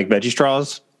 like veggie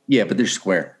straws, Yeah, but they're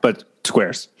square. but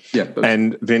squares. Yeah. But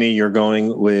And Vinny, you're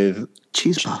going with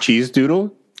Cheese puff. cheese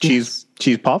doodle, cheese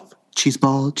puff. Cheese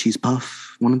ball, cheese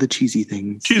puff. One of the cheesy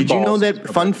things. Cheese did you know balls. that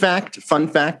fun fact,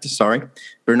 sorry,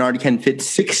 Bernard can fit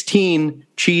 16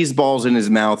 cheese balls in his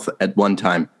mouth at one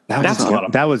time. That's a lot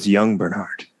of- That was young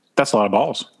Bernard. That's a lot of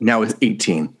balls. Now it's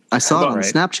 18. I saw it on Right.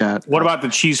 Snapchat. What about the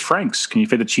cheese franks? Can you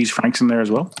fit the cheese franks in there as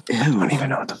well? I Ew. don't even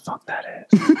know what the fuck that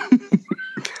is.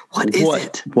 What is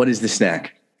it? What is the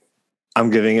snack? I'm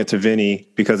giving it to Vinny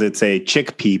because it's a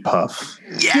chickpea puff.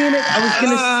 Damn it, I was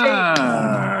gonna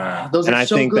say those And are I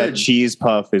so think good. that cheese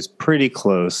puff is pretty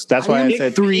close. That's why I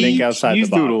said think outside the cheese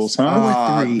box. doodles,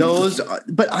 huh? three.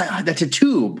 That's a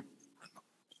tube.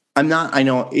 I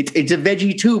know it's a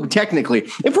veggie tube technically.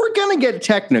 If we're gonna get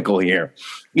technical here,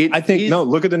 I think no.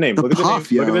 Look at the name. The Look at the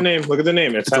puff, name. Look yo. at the name. Look at the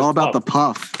name. It's all about the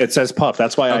puff. It says puff.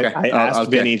 That's why Okay. I asked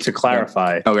Okay. Vinny to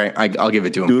clarify Okay, I'll give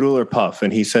it to him. doodle or puff,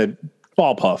 and he said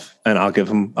ball puff, and I'll give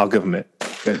him it.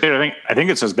 Dude, I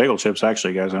think it says bagel chips,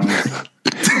 actually, guys. I don't know.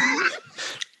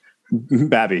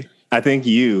 Babby, I think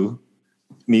you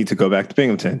need to go back to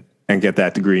Binghamton and get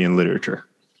that degree in literature.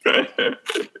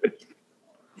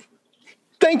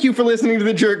 Thank you for listening to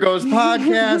the Jerk Goes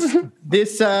podcast.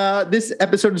 This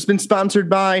episode has been sponsored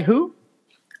by who?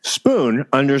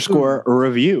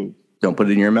 Spoon_review. Don't put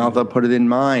it in your mouth, I'll put it in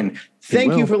mine.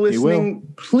 Thank you will. for He will.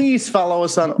 listening. Please follow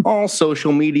us on all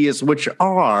social medias, which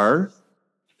are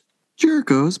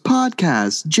Jerkos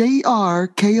Podcast.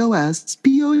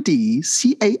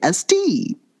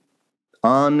 JRKOSPODCAST.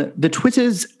 on the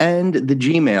Twitters and the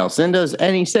Gmail. Send us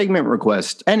any segment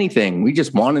request, anything. We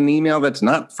just want an email that's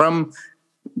not from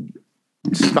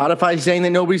Spotify saying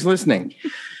that nobody's listening.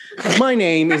 My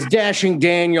name is Dashing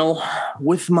Daniel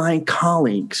with my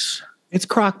colleagues. It's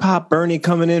Crockpot Bernie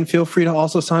coming in. Feel free to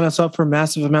also sign us up for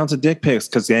massive amounts of dick pics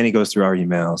because Danny goes through our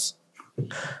emails.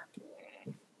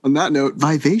 On that note,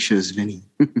 vivacious Vinny.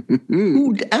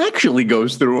 Who actually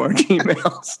goes through our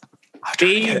Gmails?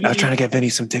 I was trying to get Vinny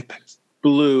some dick pics.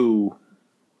 Blue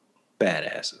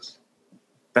badasses.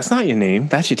 That's not your name.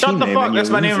 That's your Shut team the name. fuck. and you're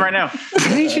That's my name losing. right now.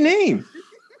 That ain't your name.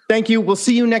 Thank you. We'll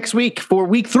see you next week for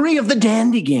week 3 of the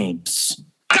Dandy Games.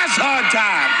 That's hard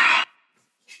time.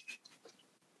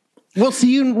 We'll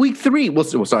see you in week 3. We'll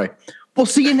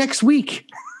see you next week.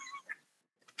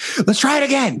 Let's try it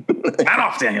again. Sign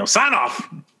off, Daniel. Sign off.